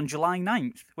seeing this on July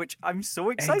 9th, which I'm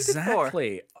so excited for.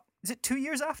 Exactly. Is it 2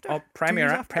 years after? Oh, Premier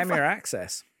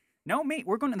Access. No, mate,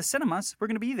 we're going to the cinemas. We're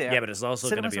going to be there. Yeah, but it's also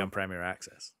going to be on Premier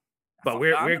Access. But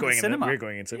we're going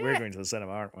to the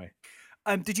cinema, aren't we?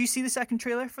 Did you see the second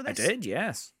trailer for this? I did,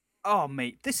 yes. Oh,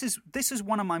 mate, this is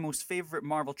one of my most favorite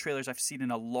Marvel trailers I've seen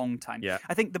in a long time. Yeah.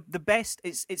 I think the best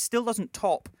it still doesn't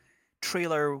top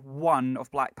trailer 1 of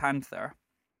Black Panther,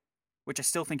 which I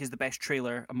still think is the best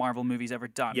trailer a Marvel movie's ever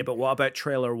done. Yeah, but what about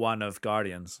trailer 1 of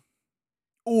Guardians?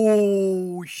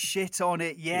 Oh, shit on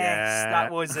it. Yes, Yeah.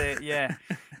 that was it. Yeah.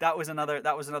 that was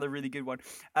another really good one.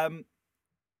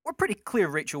 We're pretty clear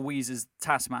Rachel Weisz is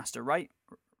Taskmaster, right?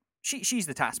 She's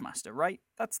the Taskmaster, right?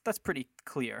 That's pretty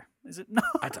clear. Is it? No.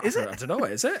 I don't know.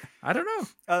 Is it? I don't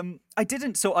know. I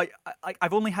didn't. So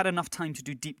I've only had enough time to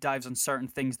do deep dives on certain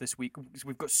things this week because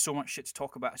we've got so much shit to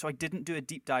talk about. So I didn't do a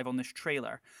deep dive on this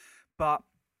trailer, but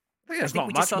I think there's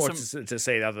not much more to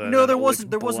say other than no, there it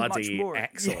wasn't. There looks wasn't much bloody more.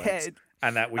 Excellent, Yeah.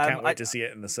 and that we can't wait to see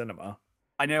it in the cinema.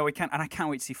 I know we can't, and I can't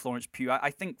wait to see Florence Pugh.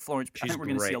 I think Florence. I think we're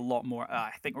going to see great. a lot more.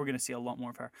 I think we're going to see a lot more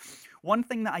of her. One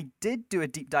thing that I did do a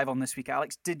deep dive on this week,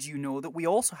 Alex. Did you know that we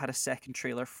also had a second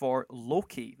trailer for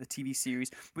Loki, the TV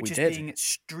series, which is being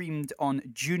streamed on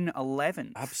June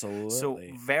 11th? Absolutely. So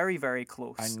very, very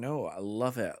close. I know. I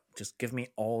love it. Just give me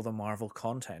all the Marvel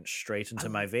content straight into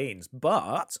my veins.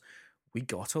 But we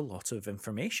got a lot of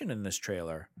information in this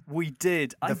trailer. We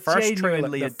did. The first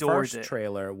adored it.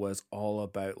 trailer was all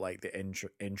about like the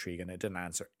intrigue, and it didn't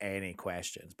answer any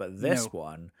questions. But this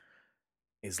one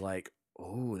is like,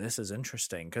 oh, this is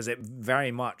interesting because it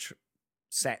very much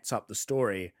sets up the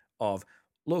story of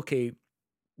Loki.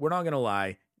 We're not gonna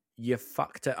lie, you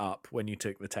fucked it up when you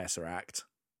took the Tesseract,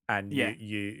 and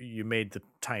you made the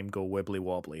time go wibbly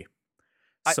wobbly.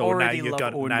 So I already now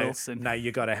love Owen Wilson. Now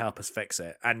you got to help us fix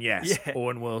it. And yes,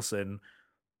 Owen Wilson,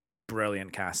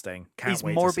 brilliant casting. Can't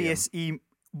wait to see him.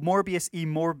 Morbius E.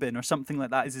 Morbin or something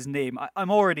like that is his name. I'm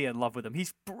already in love with him. He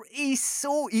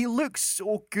looks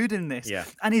so good in this. Yeah.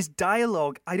 And his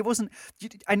dialogue, I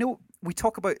know we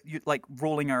talk about like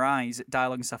rolling our eyes at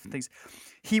dialogue and stuff and things.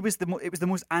 It was the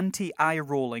most anti-eye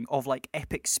rolling of like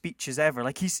epic speeches ever.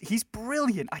 Like he's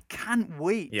brilliant. I can't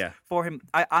wait for him.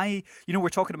 We're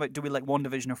talking about do we like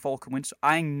WandaVision or Falcon Winter?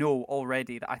 I know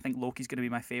already that I think Loki's going to be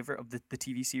my favorite of the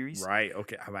TV series. Right.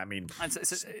 Okay. I mean,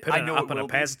 I know it up on a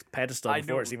pedestal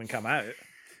before it's even come out.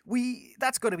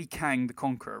 That's got to be Kang the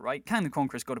Conqueror, right? Kang the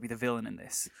Conqueror's got to be the villain in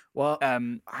this. Well,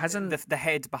 hasn't the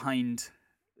head behind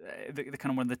the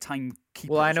kind of one of the timekeepers?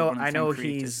 Well, I know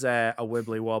he's a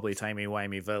wibbly wobbly timey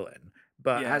wimey villain,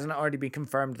 but hasn't it already been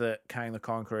confirmed that Kang the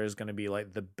Conqueror is going to be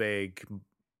like the big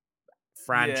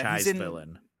franchise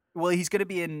villain? Well, he's going to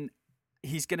be in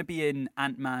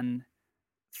Ant-Man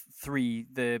 3,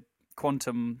 the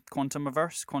Quantumania.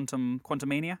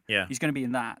 Yeah. He's going to be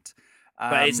in that.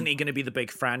 But isn't he going to be the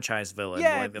big franchise villain,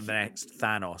 yeah, like the next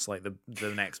Thanos, like the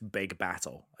next big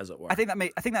battle, as it were? I think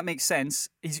that makes sense.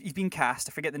 He's been cast.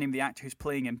 I forget the name of the actor who's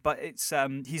playing him, but it's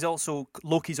he's also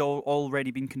Loki's already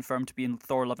been confirmed to be in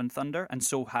Thor: Love and Thunder, and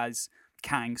so has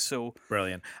Kang. So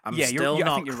brilliant. I'm yeah, still I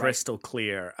not think you're crystal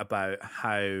clear about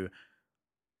how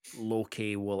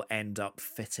Loki will end up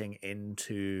fitting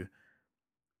into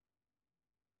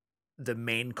the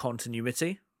main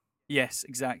continuity. Yes,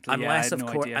 exactly. Unless,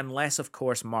 yeah, unless of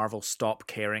course Marvel stop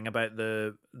caring about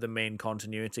the main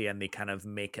continuity and they kind of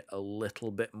make it a little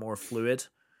bit more fluid.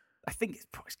 I think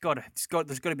there's got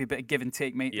to be a bit of give and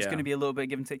take, mate. There's Yeah. going to be a little bit of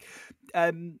give and take.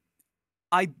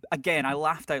 I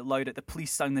laughed out loud at the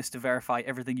 "please sign this to verify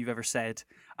everything you've ever said."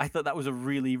 I thought that was a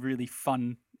really, really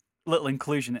fun little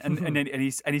inclusion, and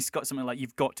he's got something like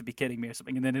 "you've got to be kidding me" or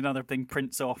something, and then another thing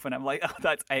prints off, and I'm like, oh,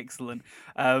 that's excellent.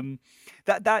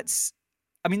 That's.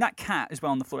 I mean, that cat as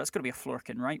well on the floor, that's got to be a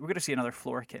Florkin, right? We're going to see another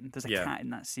Florkin. There's a cat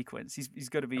in that sequence. He's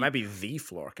got to be... It might be the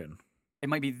Florkin. It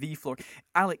might be the Florkin.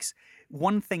 Alex,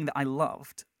 one thing that I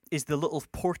loved is the little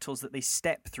portals that they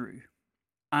step through.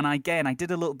 And again, I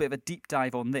did a little bit of a deep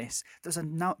dive on this. There's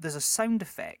a sound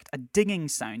effect, a dinging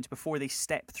sound before they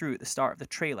step through at the start of the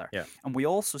trailer. Yeah. And we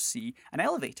also see an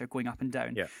elevator going up and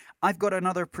down. Yeah. I've got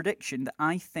another prediction that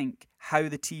I think how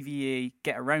the TVA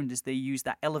get around is they use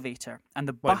that elevator and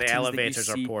the buttons the elevators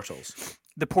that you see, are portals.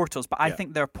 The portals, but I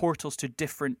think they're portals to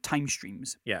different time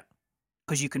streams. Yeah.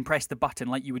 Because you can press the button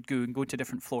like you would go and go to a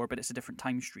different floor, but it's a different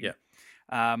time stream.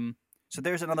 Yeah. So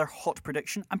there's another hot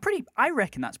prediction. I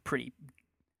reckon that's pretty.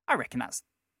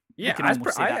 Yeah,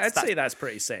 I'd say that's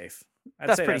pretty safe.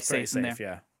 That's pretty safe,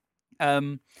 yeah.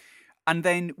 And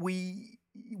then we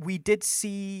did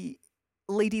see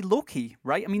Lady Loki,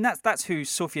 right? I mean, that's who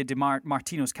Sofia Di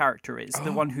Martino's character is,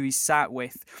 the one who he's sat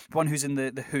with, the one who's in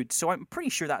the hood. So I'm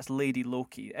pretty sure that's Lady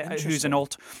Loki, who's an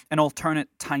alternate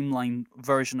timeline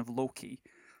version of Loki.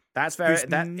 That's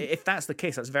if that's the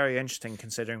case, that's very interesting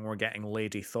considering we're getting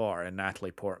Lady Thor and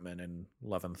Natalie Portman in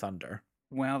Love and Thunder.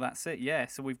 Well, that's it. Yeah.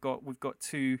 So we've got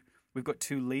two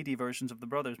lady versions of the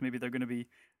brothers. Maybe they're going to be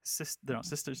they're not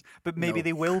sisters, but maybe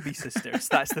they will be sisters.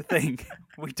 That's the thing.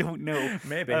 We don't know.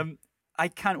 Maybe. I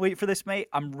can't wait for this, mate.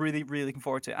 I'm really, really looking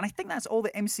forward to it. And I think that's all the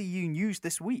MCU news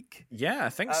this week. Yeah, I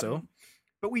think so.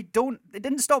 But it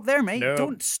didn't stop there, mate. No.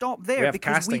 Don't stop there. We have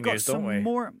because casting we got news, some don't we?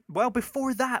 more. Well,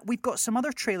 before that, we've got some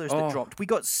other trailers that dropped. We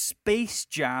got Space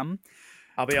Jam.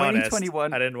 I'll be honest,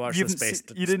 2021. I didn't watch the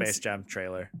Space Jam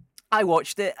trailer. I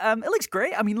watched it. It looks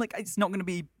great. I mean, like, it's not going to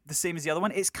be the same as the other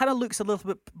one. It kind of looks a little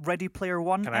bit Ready Player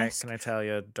One. Can I tell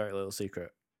you a dirty little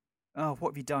secret? Oh, what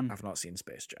have you done? I've not seen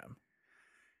Space Jam.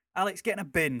 Alex, get in a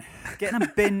bin. Get in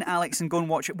a bin, Alex, and go and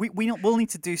watch it. We'll need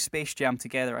to do Space Jam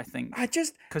together, I think.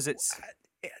 Because it's...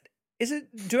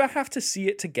 Do I have to see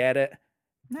it to get it?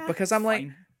 Nah, because I'm fine.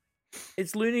 Like...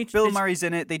 It's Looney... Bill Murray's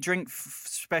in it. They drink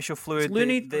special fluid.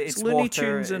 It's Looney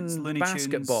Tunes and Looney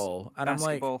basketball. Tunes, and basketball.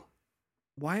 I'm like,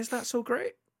 why is that so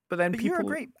great? But you're a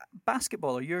great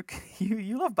basketballer.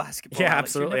 You love basketball. Yeah, Alex.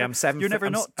 absolutely. I'm 7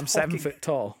 foot. I'm 7 foot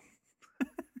tall.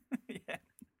 Yeah.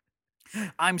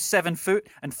 I'm 7 foot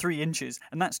and 3 inches,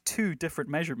 and that's 2 different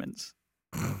measurements.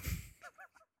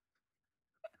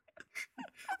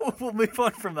 We'll move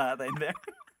on from that then. There.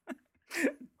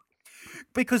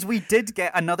 Because we did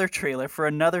get another trailer for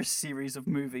another series of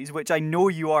movies, which I know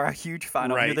you are a huge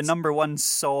fan of. You're the #1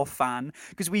 Saw fan.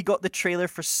 Because we got the trailer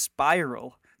for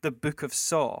Spiral, the Book of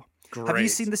Saw. Great. Have you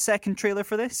seen the second trailer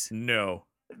for this? No.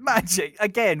 Magic.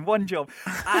 Again, one job.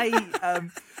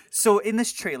 So in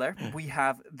this trailer, we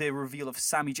have the reveal of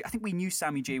Sammy J. I think we knew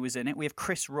Sammy J was in it. We have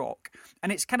Chris Rock.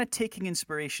 And it's kind of taking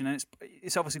inspiration, and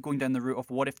it's obviously going down the route of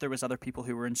what if there was other people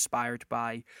who were inspired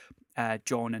by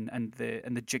John and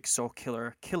the Jigsaw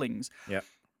Killer killings. Yeah.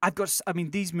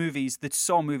 These movies, the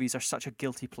Saw movies, are such a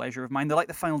guilty pleasure of mine. They're like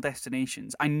the Final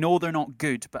Destinations. I know they're not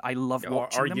good, but I love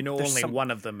watching them. Or only one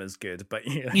of them is good, but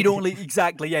yeah.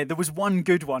 Exactly, yeah. There was one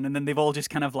good one, and then they've all just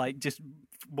kind of like just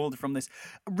molded from this.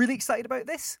 I'm really excited about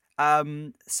this.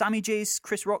 Sammy J's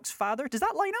Chris Rock's father. Does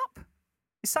that line up?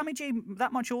 Is Sammy J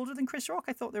that much older than Chris Rock?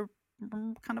 I thought they were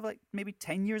kind of like maybe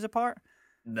 10 years apart.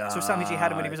 No. So Sammy J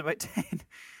had him when he was about 10.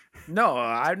 No,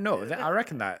 I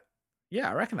reckon that.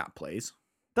 Yeah, I reckon that plays.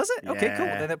 Does it? Yeah. Okay, cool.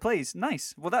 Then it plays.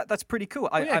 Nice. Well, that's pretty cool.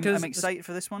 I'm excited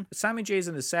for this one. Sammy J's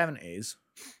in the 70s.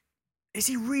 Is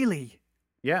he really?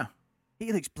 Yeah.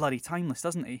 He looks bloody timeless,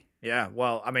 doesn't he? Yeah.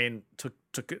 Well, I mean, to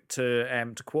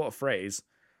quote a phrase,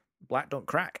 black don't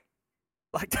crack.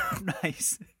 Like,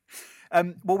 nice.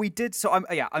 Well, we did. So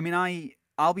I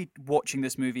I'll be watching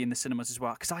this movie in the cinemas as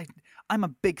well because I'm a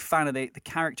big fan of the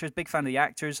characters, big fan of the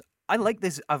actors. I like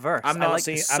this averse. I'm I not like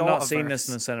seeing. the I'm Saw not seeing this averse.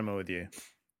 in the cinema with you.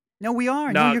 No, we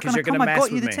are. No, you're 'cause gonna you're gonna come. I mess got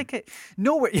you with the me. ticket.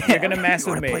 No, You're gonna mess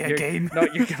with to me. play a game. No,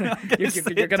 you're gonna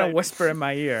sit you're gonna down. whisper in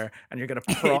my ear, and you're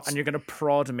gonna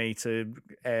prod me to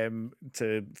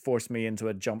force me into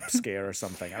a jump scare or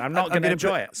something, and I'm not gonna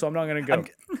enjoy it. So I'm not gonna go.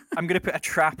 I'm going to put a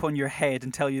trap on your head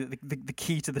and tell you that the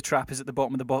key to the trap is at the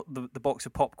bottom of the box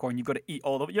of popcorn. You've got to eat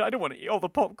all the. I don't want to eat all the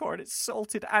popcorn. It's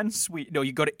salted and sweet. No,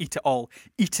 you've got to eat it all.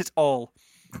 Eat it all.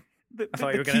 I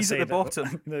thought you were going to say at the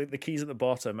bottom. The keys at the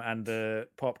bottom and the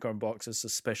popcorn box is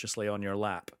suspiciously on your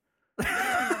lap.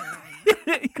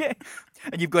 Yeah.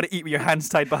 And you've got to eat with your hands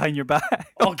tied behind your back.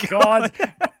 Oh God.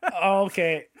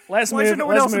 Okay, let's Why move. is there no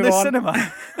one let's else in move this on.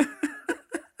 cinema?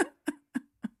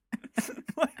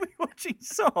 Why are we watching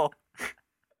Saw?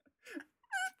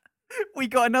 We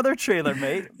got another trailer,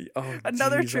 mate. Oh,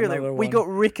 Another geez, trailer. another We one. got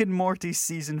Rick and Morty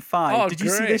season 5. Oh, Did you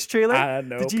see great. this trailer?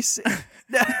 Nope. Did you see?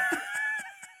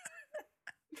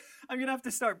 I'm gonna have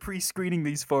to start pre-screening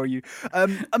these for you.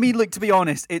 I mean, look, to be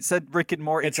honest, it's a Rick and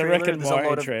Morty It's a trailer. Rick and There's Morty a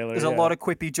lot of, trailer, There's yeah. a lot of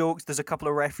quippy jokes. There's a couple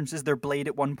of references. They're Blade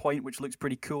at one point, which looks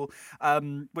pretty cool.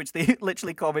 Which they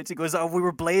literally comments. He goes, "Oh, we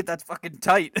were Blade. That's fucking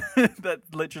tight."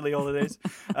 That's literally all it is.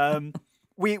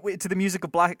 We to the music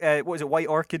of Black. What was it? White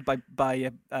Orchid by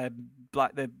Black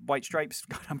the White Stripes.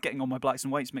 God, I'm getting all my blacks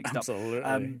and whites mixed Absolutely.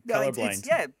 up. Colorblind.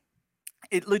 Yeah.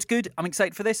 It looks good. I'm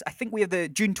excited for this. I think we have the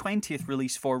June 20th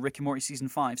release for Rick and Morty season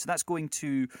 5. So that's going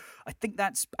to, I think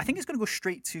it's going to go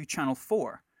straight to Channel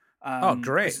 4. Oh,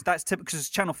 great. That's typical because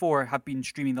Channel 4 have been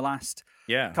streaming the last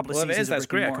Yeah. couple of Well, if it seasons is, of that's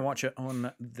Rick and great. I Morty. can watch it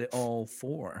on the all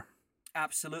 4.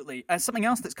 Absolutely. And something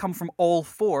else that's come from all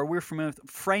 4, we're from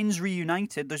Friends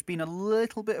Reunited. There's been a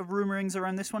little bit of rumorings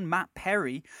around this one. Matt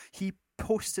Perry, he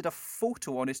posted a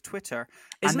photo on his Twitter.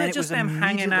 Isn't and then it just was them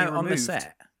hanging immediately out on the removed.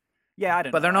 set? Yeah, I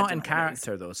don't know. But they're I not don't in know what it is.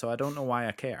 character though, so I don't know why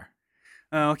I care.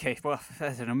 Oh, okay. Well, I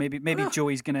don't know. Maybe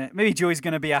Joey's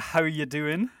gonna be a how you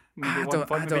doing. Maybe I at one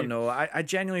point, don't maybe- know. I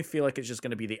genuinely feel like it's just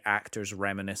going to be the actors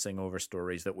reminiscing over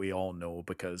stories that we all know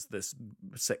because this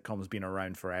sitcom's been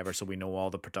around forever, so we know all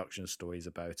the production stories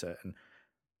about it. And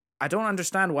I don't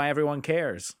understand why everyone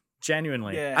cares.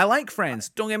 Genuinely, Yeah. I like Friends.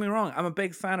 Don't get me wrong. I'm a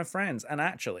big fan of Friends, and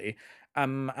actually,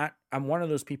 I'm one of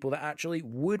those people that actually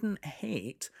wouldn't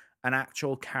hate an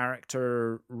actual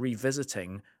character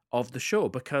revisiting of the show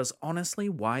because honestly,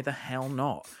 why the hell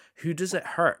not? Who does it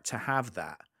hurt to have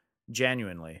that?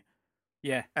 Genuinely.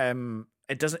 Yeah.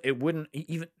 It wouldn't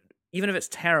even if it's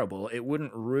terrible, it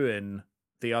wouldn't ruin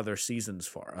the other seasons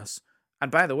for us. And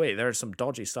by the way, there's some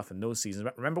dodgy stuff in those seasons.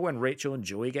 Remember when Rachel and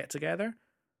Joey get together?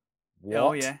 What?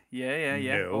 Oh yeah.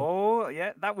 No. Oh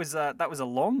yeah. That was a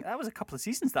couple of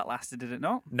seasons that lasted, did it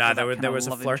not? Nah, For that there kind of was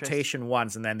a love interest? flirtation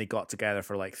once, and then they got together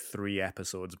for like 3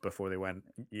 episodes before they went,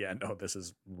 yeah, no, this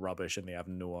is rubbish, and they have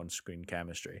no on-screen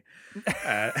chemistry.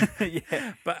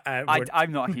 Yeah. But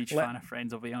I'm not a huge fan of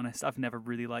Friends. I'll be honest. I've never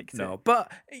really liked it. no,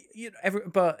 but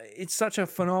but it's such a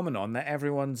phenomenon that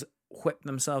everyone's whipped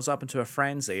themselves up into a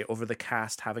frenzy over the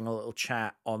cast having a little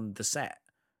chat on the set,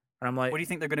 and I'm like, What do you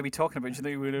think they're going to be talking about? Do you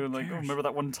think we're gonna, like, oh, remember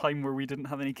that one time where we didn't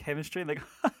have any chemistry? Like,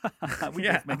 we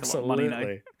yeah, both make absolutely. a lot of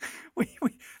money now.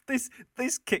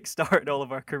 This kickstarted all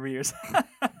of our careers.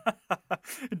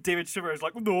 David Schwimmer is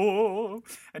like, no,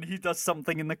 and he does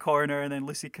something in the corner, and then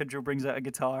Lucy Kudrow brings out a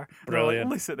guitar. And they're like, Brilliant.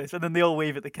 listen to this, and then they all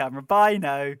wave at the camera. Bye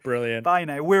now. Brilliant, Bye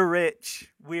now. We're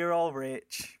rich. We're all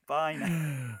rich. Bye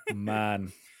now.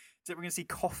 man. So we're going to see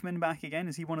Kaufman back again.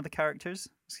 Is he one of the characters?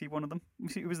 Is he one of them?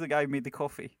 Who was the guy who made the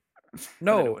coffee?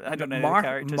 No, I don't know the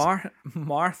characters.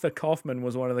 Martha Kaufman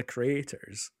was one of the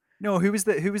creators. No, who was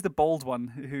the bald one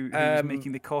who was Um,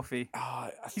 making the coffee? Oh,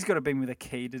 He's got a bin with a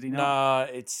K, did he not?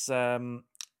 no, it's I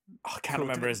can't Cool.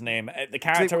 remember his name. The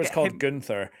character was called him-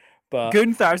 Gunther, but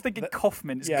Gunther. I was thinking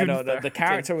Kaufman. It's yeah, Gunther. no, the Okay.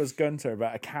 character was Gunther,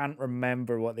 but I can't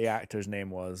remember what the actor's name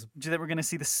was. Do you think we're going to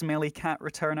see the smelly cat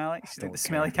return, Alex? Do you think don't the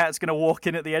smelly cat's going to walk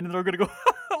in at the end and they're going to go,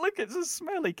 look, it's a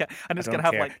smelly cat, and it's I going to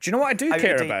don't have care. like Do you know what I do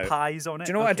care out-of-date about? pies on it? Do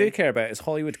you know what I do Okay. care about? Is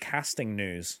Hollywood casting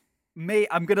news. Mate,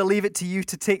 I'm going to leave it to you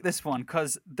to take this one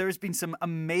because there's been some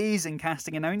amazing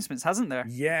casting announcements, hasn't there?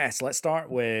 Yes, let's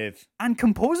start with. And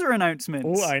composer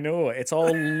announcements. Oh, I know it's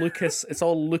all Lucas. It's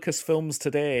all Lucasfilms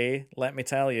today. Let me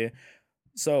tell you.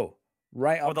 So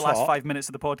right up Or the top, last 5 minutes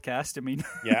of the podcast. I mean,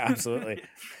 yeah, absolutely.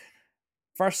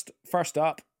 First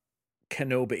up,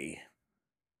 Kenobi.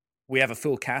 We have a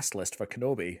full cast list for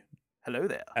Kenobi. hello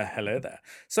there. Hello there.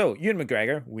 So Ewan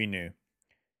McGregor, we knew.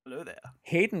 Hello there.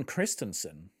 Hayden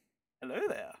Christensen, Hello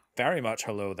there. very much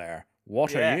hello there.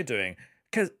 What Yeah. are you doing?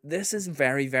 Because this is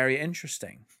very, very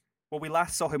interesting. Well, we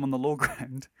last saw him on the low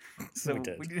ground, so We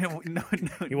did. no,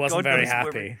 He wasn't God very knows where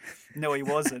happy. No, he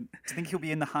wasn't. Do you think he'll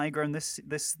be in the high ground this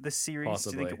series? Do you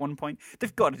Possibly. think at one point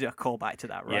they've got to do a callback to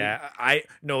that, right? Yeah,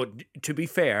 to be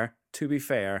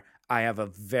fair, I have a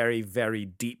very, very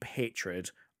deep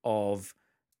hatred of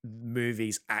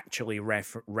movies actually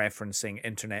referencing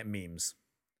internet memes.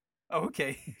 Oh,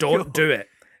 okay. Don't do it.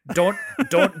 Don't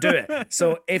do it.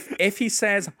 So if he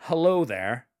says hello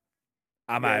there,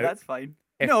 I'm out. That's fine.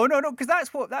 No, because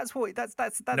that's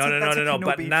no.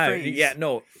 But now,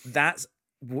 phrase.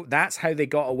 that's how they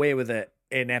got away with it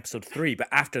in episode 3. But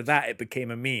after that, it became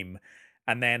a meme,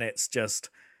 and then it's just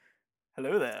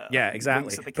hello there. Yeah, exactly.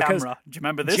 Winks at the Because camera. Do you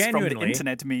remember this from the genuinely,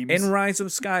 internet memes? in Rise of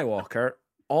Skywalker,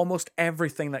 almost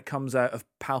everything that comes out of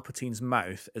Palpatine's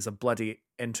mouth is a bloody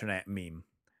internet meme.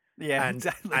 Yeah, and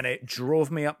exactly. and it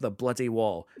drove me up the bloody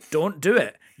wall. Don't do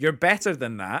it. You're better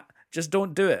than that. Just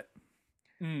don't do it.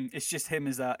 It's just him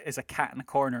as a cat in a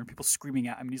corner and people screaming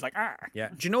at him, and he's like, ah. Yeah.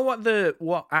 Do you know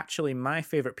what actually my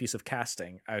favorite piece of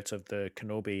casting out of the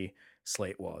Kenobi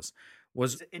slate was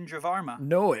Is it Indra Varma?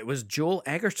 No, it was Joel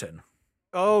Egerton.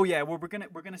 Oh yeah, well we're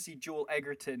gonna see Joel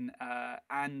Egerton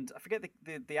and I forget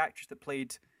the actress that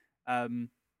played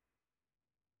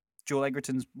Joel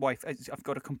Egerton's wife. I've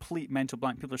got a complete mental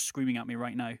blank. People are screaming at me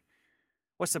right now.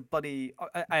 What's the bloody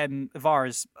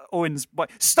Owen's wife?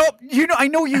 Stop! I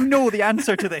know you know the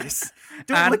answer to this.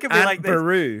 Don't look at me like this.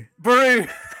 Beru.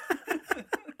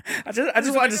 I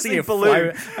just wanted to see you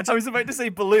Baloo. I was about to say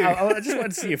Baloo. I just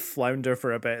wanted to see you flounder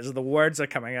for a bit. So the words are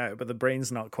coming out, but the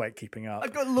brain's not quite keeping up.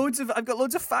 I've got loads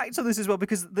of facts on this as well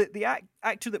because the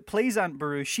actor that plays Aunt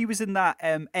Beru, she was in that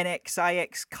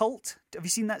NXIX Cult. Have you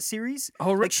seen that series?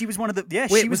 Oh, right. Like she was one of the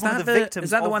Wait, she was one of the victims. Is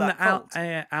that the of one that cult.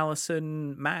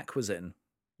 Alison Mack was in?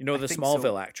 You know, the think Smallville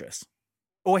so. actress.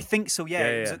 Oh, I think so.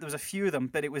 Yeah, Yeah. There was a few of them,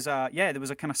 but it was there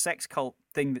was a kind of sex cult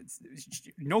thing that's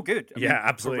no good. I mean,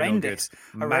 Absolutely horrendous.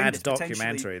 no good. Horrendous, Mad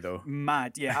documentary though.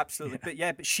 Mad, yeah, absolutely. But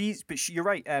you're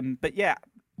right. But yeah,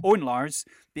 Owen Lars,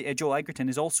 Joel Egerton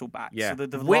is also back. Yeah, so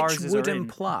the which Larses would are in.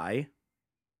 imply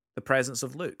the presence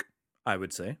of Luke, I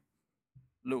would say.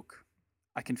 Look,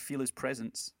 I can feel his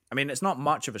presence. I mean, it's not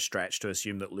much of a stretch to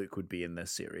assume that Luke would be in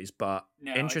this series, but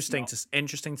No, interesting it's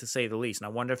to say the least. And I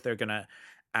wonder if they're gonna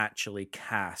actually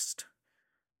cast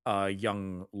a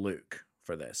young Luke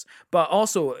for this. But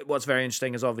also, what's very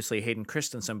interesting is obviously Hayden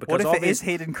Christensen. Because What if it is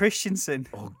Hayden Christensen?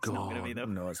 Oh It's not god, gonna be, though.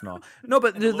 no, it's not. No,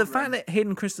 but In the the long fact run. that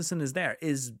Hayden Christensen is there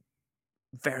is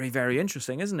very, very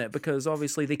interesting, isn't it? Because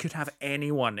obviously they could have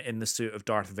anyone in the suit of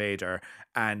Darth Vader,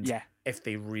 and Yeah. if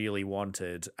they really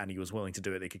wanted and he was willing to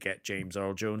do it, they could get James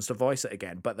Earl Jones to voice it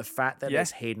again. But the fact that Yeah.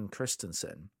 it's Hayden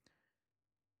Christensen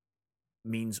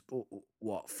means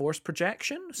what? Force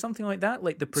projection, something like that.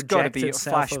 Like the It's got to projected be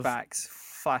self of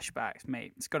flashbacks,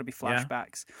 mate. It's got to be Yeah.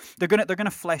 flashbacks. They're gonna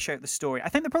flesh out the story. I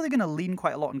think they're probably gonna lean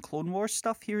quite a lot on Clone Wars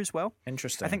stuff here as well.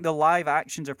 Interesting. I think the live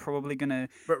actions are probably gonna.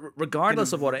 But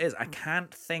regardless of what it is, I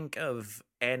can't think of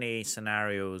any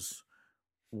scenarios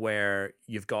where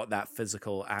you've got that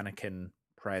physical Anakin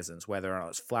presence, whether or not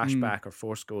it's flashback or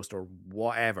Force Ghost or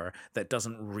whatever, that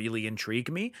doesn't really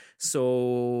intrigue me.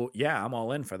 So yeah, I'm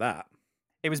all in for that.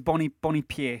 It was Bonnie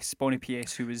Piesse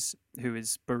who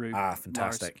was Beru. Ah,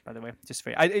 fantastic. Lars, by the way, just for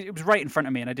it was right in front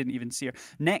of me and I didn't even see her.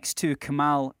 Next to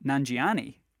Kamal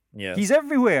Nanjiani. Yeah. He's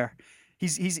everywhere.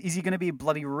 Is he going to be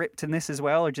bloody ripped in this as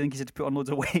well, or do you think he's had to put on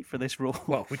loads of weight for this role?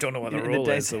 Well, we don't know what the in the role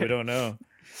is, so we desert. don't know.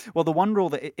 Well, the one role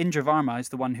that Indra Varma is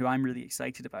the one who I'm really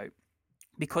excited about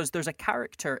because there's a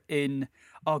character in.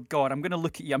 Oh God, I'm going to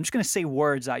look at you. I'm just going to say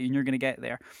words at you, and you're going to get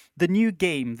there. The new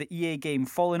game, the EA game,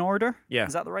 Fallen Order. Yeah.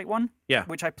 Is that the right one? Yeah.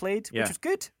 Which I played, Yeah. which was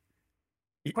good.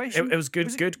 It Question? was good.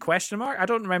 Was it- Good question mark. I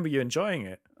don't remember you enjoying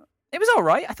it. It was all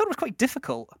right. I thought it was quite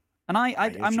difficult, and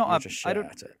You're I'm not. you're a- just I shit don't.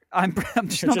 at it. I'm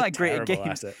just You're not just that great at terrible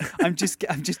games. it. I'm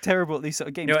just terrible at these sort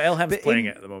of games. You know, Elham's But playing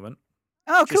in- it at the moment.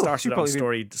 Oh, She cool. started She'd it on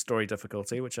probably be- story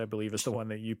difficulty, which I believe is the one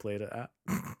that you played it at.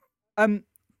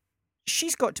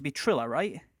 She's got to be Trilla,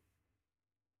 right?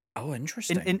 Oh,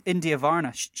 interesting. In India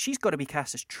Varna, she's got to be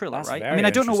cast as Trilla, That's right? I very mean, I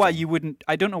don't know why interesting. you wouldn't.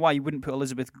 I don't know why you wouldn't put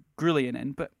Elizabeth Grullian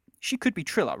in, but she could be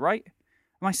Trilla, right?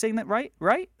 Am I saying that right?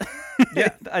 Right?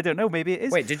 Yeah. I don't know. Maybe it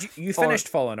is. Wait, did you finished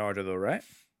Fallen Order though, right?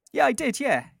 Yeah, I did.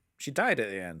 Yeah. She died at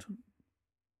the end.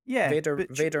 Yeah.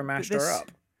 Vader mashed her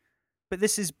up. But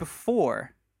this is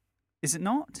before, is it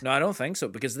not? No, I don't think so,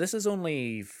 because this is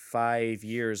only 5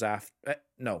 years after.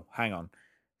 No, hang on.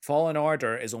 Fallen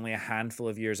Order is only a handful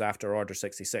of years after Order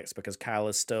 66 because Cal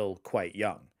is still quite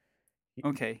young.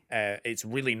 Okay. It's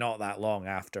really not that long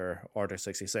after Order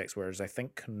 66, whereas I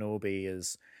think Kenobi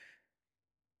is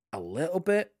a little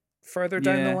bit further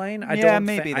down the Yeah. line. Yeah,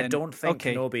 maybe I then. don't think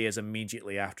Okay. Kenobi is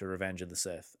immediately after Revenge of the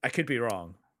Sith. I could be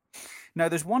wrong. Now,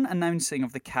 there's one announcing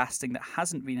of the casting that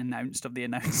hasn't been announced of the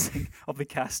announcing of the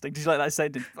casting. Did you like that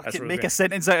sentence? really Make good. a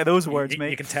sentence out of those words, You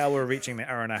mate. can tell we're reaching the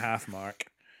hour and a half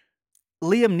mark.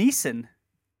 Liam Neeson.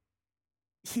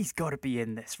 He's got to be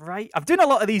in this, right? I've done a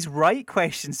lot of these right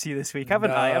questions to you this week,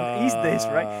 haven't I? He's this,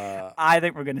 right? I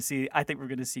think we're going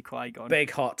to see Qui-Gon.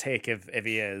 Big hot take if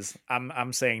he is.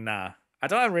 I'm saying nah. I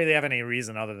don't really have any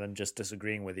reason other than just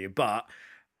disagreeing with you, but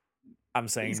I'm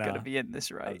saying he's nah. got to be in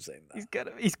this, right? I'm saying nah. He's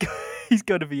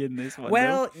got to be in this one.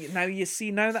 Well, now you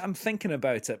see, now that I'm thinking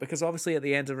about it, because obviously at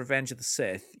the end of Revenge of the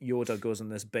Sith, Yoda goes on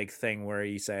this big thing where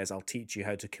he says, "I'll teach you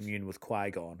how to commune with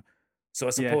Qui-Gon." So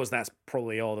I suppose that's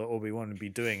probably all that Obi-Wan would be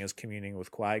doing, is communing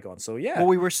with Qui-Gon. So yeah, well,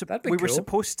 we were cool.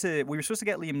 supposed to get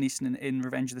Liam Neeson in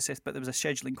Revenge of the Sith, but there was a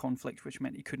scheduling conflict which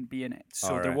meant he couldn't be in it.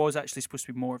 So there was actually supposed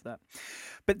to be more of that.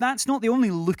 But that's not the only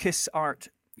LucasArts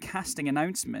casting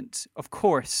announcement. Of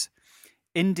course,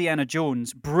 Indiana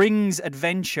Jones brings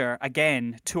adventure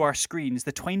again to our screens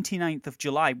the 29th of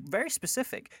July, very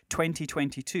specific,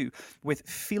 2022, with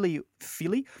Phoebe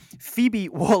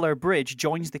Waller-Bridge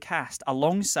joins the cast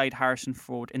alongside Harrison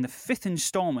Ford in the 5th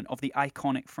installment of the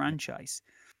iconic franchise.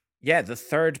 Yeah, the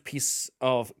third piece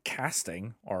of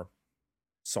casting, or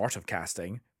sort of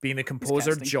casting, being the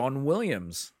composer John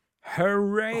Williams.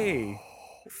 Hooray!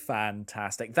 Oh.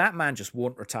 Fantastic. That man just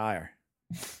won't retire.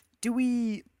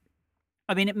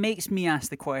 I mean, it makes me ask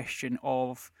the question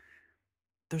of,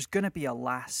 there's going to be a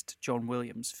last John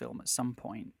Williams film at some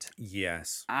point.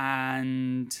 Yes.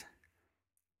 And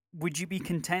would you be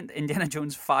content that Indiana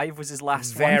Jones 5 was his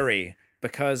last one? Very.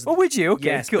 Because... Oh, would you? Okay,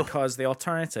 yes, cool. Because the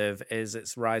alternative is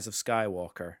it's Rise of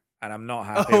Skywalker. And I'm not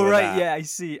happy with that. Yeah, I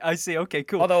see. Okay,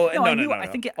 cool. Although, I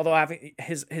think although having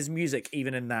his music,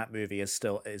 even in that movie, is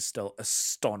still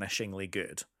astonishingly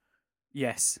good.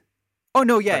 Yes. Oh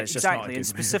no, yeah, exactly, and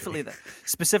specifically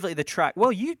the track.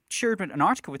 Well, you shared an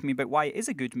article with me about why it is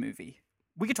a good movie.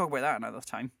 We could talk about that another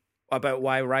time. About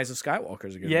why Rise of Skywalker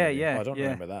is a good movie. Yeah, I don't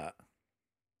remember that.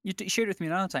 You shared it with me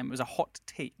another time. It was a hot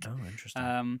take. Oh,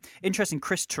 interesting. Interesting.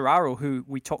 Chris Terraro, who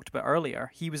we talked about earlier,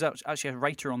 he was actually a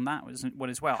writer on that one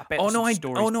as well. I bet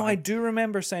I do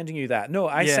remember sending you that. No,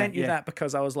 I sent you that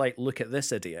because I was like, look at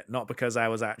this idiot, not because I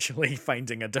was actually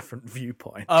finding a different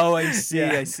viewpoint. Oh, I see.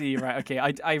 I see. Right. Okay.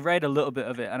 I read a little bit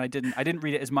of it, and I didn't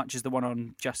read it as much as the one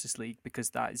on Justice League because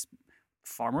that is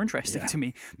far more interesting to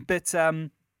me. But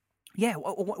yeah,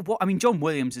 what I mean, John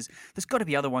Williams there's got to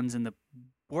be other ones in the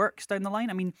works down the line.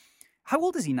 I mean, how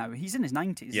old is he now? He's in his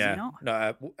 90s, is he not?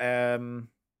 No,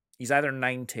 he's either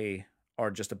 90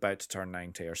 or just about to turn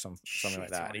 90 or something like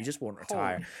that. And he just won't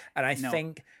retire. And I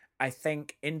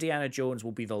think Indiana Jones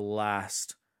will be the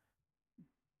last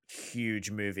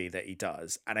huge movie that he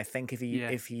does. And I think if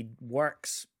he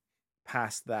works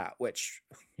past that, which,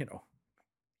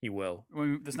 he will.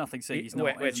 Well, there's nothing saying he's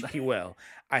not. Which he will.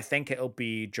 I think it'll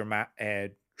be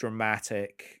dramatic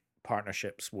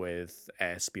partnerships with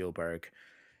Spielberg,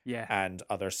 and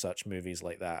other such movies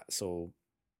like that. So,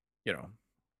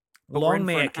 long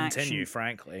may it continue.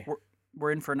 Frankly,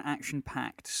 we're in for an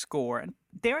action-packed score, and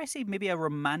dare I say, maybe a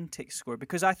romantic score,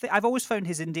 because I've always found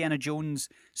his Indiana Jones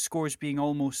scores being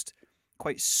almost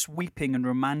quite sweeping and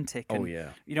romantic. And,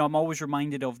 I'm always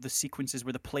reminded of the sequences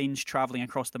where the plane's traveling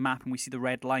across the map and we see the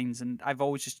red lines, and I've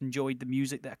always just enjoyed the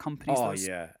music that accompanies those.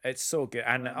 Oh yeah, it's so good,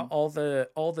 and all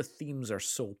the themes are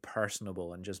so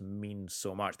personable and just mean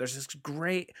so much. There's this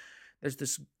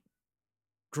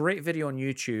great video on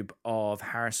YouTube of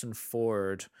Harrison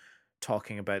Ford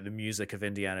talking about the music of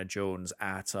Indiana Jones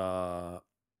at an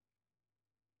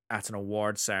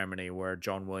award ceremony where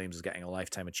John Williams is getting a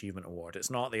Lifetime Achievement Award.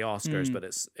 It's not the Oscars, but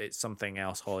it's something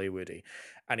else Hollywoody.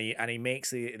 And he makes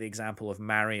the example of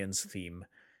Marion's theme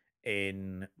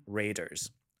in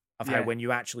Raiders, of how when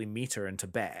you actually meet her in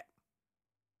Tibet,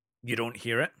 you don't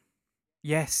hear it.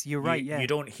 Yes, you're right. You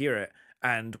don't hear it.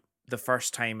 And the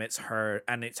first time it's heard,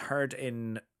 and it's heard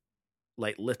in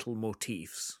like little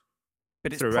motifs.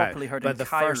 But it's properly heard in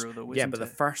Cairo, though, isn't it? But the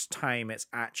first time it's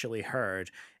actually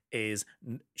heard is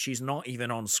she's not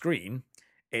even on screen.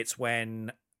 It's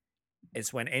when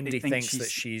Indy thinks that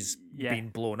she's been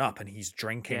blown up and he's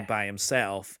drinking by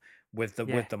himself with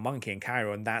the monkey in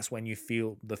Cairo, and that's when you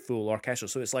feel the full orchestra.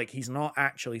 So it's like he's not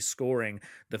actually scoring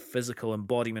the physical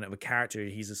embodiment of a character,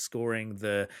 he's scoring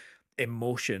the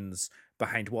emotions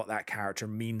behind what that character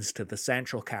means to the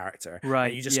central character. Right.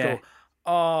 And you just go,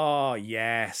 oh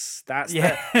yes, that's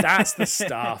the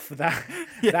stuff.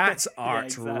 That's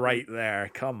art right there.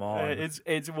 Come on,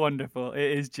 it's wonderful.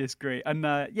 It is just great. And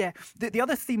the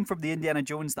other theme from the Indiana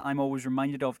Jones that I'm always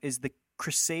reminded of is the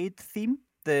Crusade theme.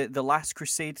 the Last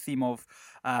Crusade theme of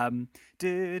I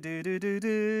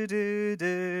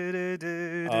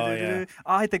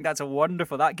think that's a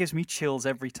wonderful. That gives me chills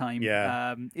every time.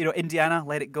 Yeah. Indiana,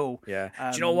 Let It Go. Yeah.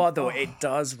 Do you know what though? It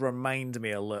does remind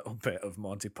me a little bit of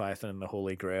Monty Python and the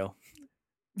Holy Grail.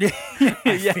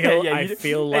 I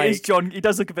feel like it is John. He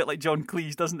does look a bit like John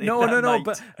Cleese, doesn't he? No,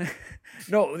 but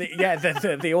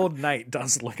the old knight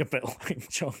does look a bit like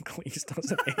John Cleese,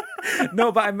 doesn't he?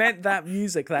 No, but I meant that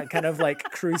music, that kind of like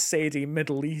crusade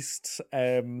Middle East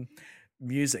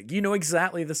music. You know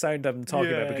exactly the sound I'm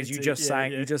talking about because you just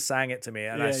sang it to me,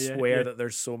 and I swear that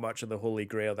there's so much of the Holy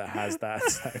Grail that has that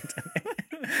sound in it.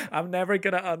 I'm never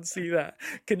gonna unsee that.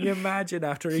 Can you imagine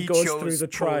after he goes through the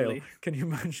trial? Can you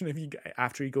imagine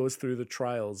after he goes through the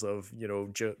trials of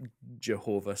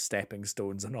Jehovah stepping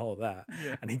stones and all that,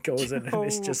 and he goes in and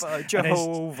it's just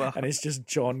Jehovah, and it's just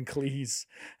John Cleese.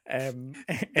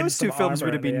 Those two films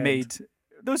would have been made.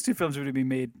 Those two films would have been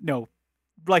made. No,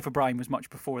 Life of Brian was much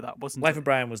before that, wasn't it? Life of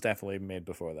Brian was definitely made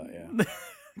before that. Yeah.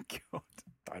 God.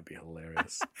 That'd be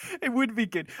hilarious. It would be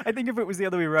good. I think if it was the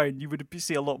other way around, you would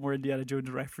see a lot more Indiana Jones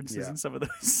references in some of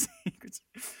those secrets.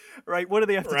 Right, what do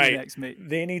they have to do next, mate?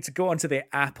 They need to go onto the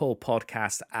Apple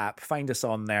Podcast app, find us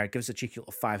on there, give us a cheeky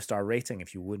little 5-star rating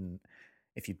if you'd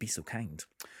be so kind.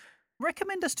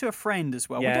 Recommend us to a friend as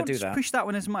well. Yeah, we don't push that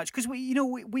one as much because we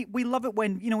love it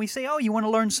when we say, oh, you want to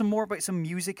learn some more about some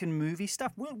music and movie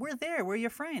stuff. We're there. We're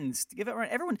your friends. Give it around.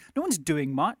 Everyone. No one's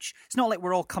doing much. It's not like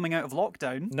we're all coming out of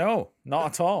lockdown. No, not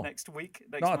at all. Next week,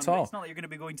 not at all. It's not like you're going to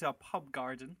be going to a pub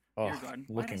garden. Oh,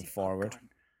 looking forward.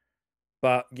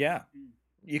 But yeah,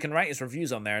 you can write us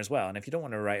reviews on there as well. And if you don't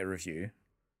want to write a review,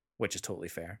 which is totally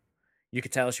fair, you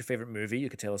could tell us your favorite movie. You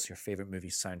could tell us your favorite movie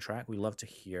soundtrack. We love to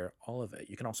hear all of it.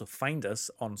 You can also find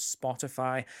us on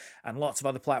Spotify and lots of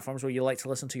other platforms where you like to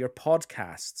listen to your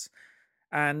podcasts.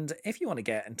 And if you want to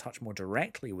get in touch more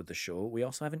directly with the show, we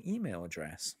also have an email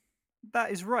address.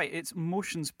 That is right. It's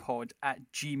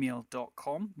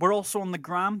motionspod@gmail.com. We're also on the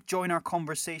gram. Join our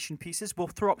conversation pieces. We'll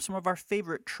throw up some of our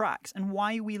favourite tracks and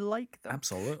why we like them.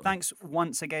 Absolutely. Thanks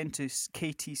once again to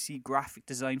KTC Graphic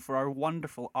Design for our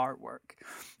wonderful artwork.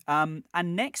 And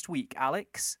next week,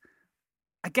 Alex,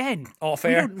 again, off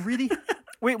air.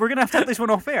 Wait, we're going to have this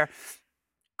one off air.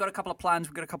 Got a couple of plans.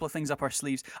 We've got a couple of things up our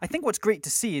sleeves. I think what's great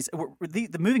to see is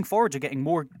the moving forwards are getting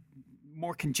more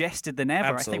congested than ever.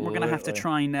 Absolutely. I think we're going to have to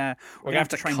try and match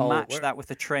that with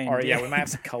the trend. Or we might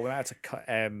have to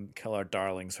kill our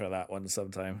darlings for that one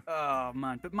sometime. Oh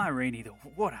man, but Ma Rainey though,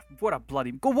 what a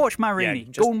bloody go watch Ma Rainey.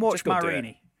 Go and watch Ma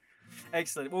Rainey.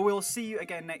 Excellent. Well, we'll see you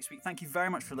again next week. Thank you very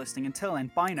much for listening. Until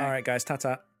then, bye now. All right, guys,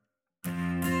 ta-ta.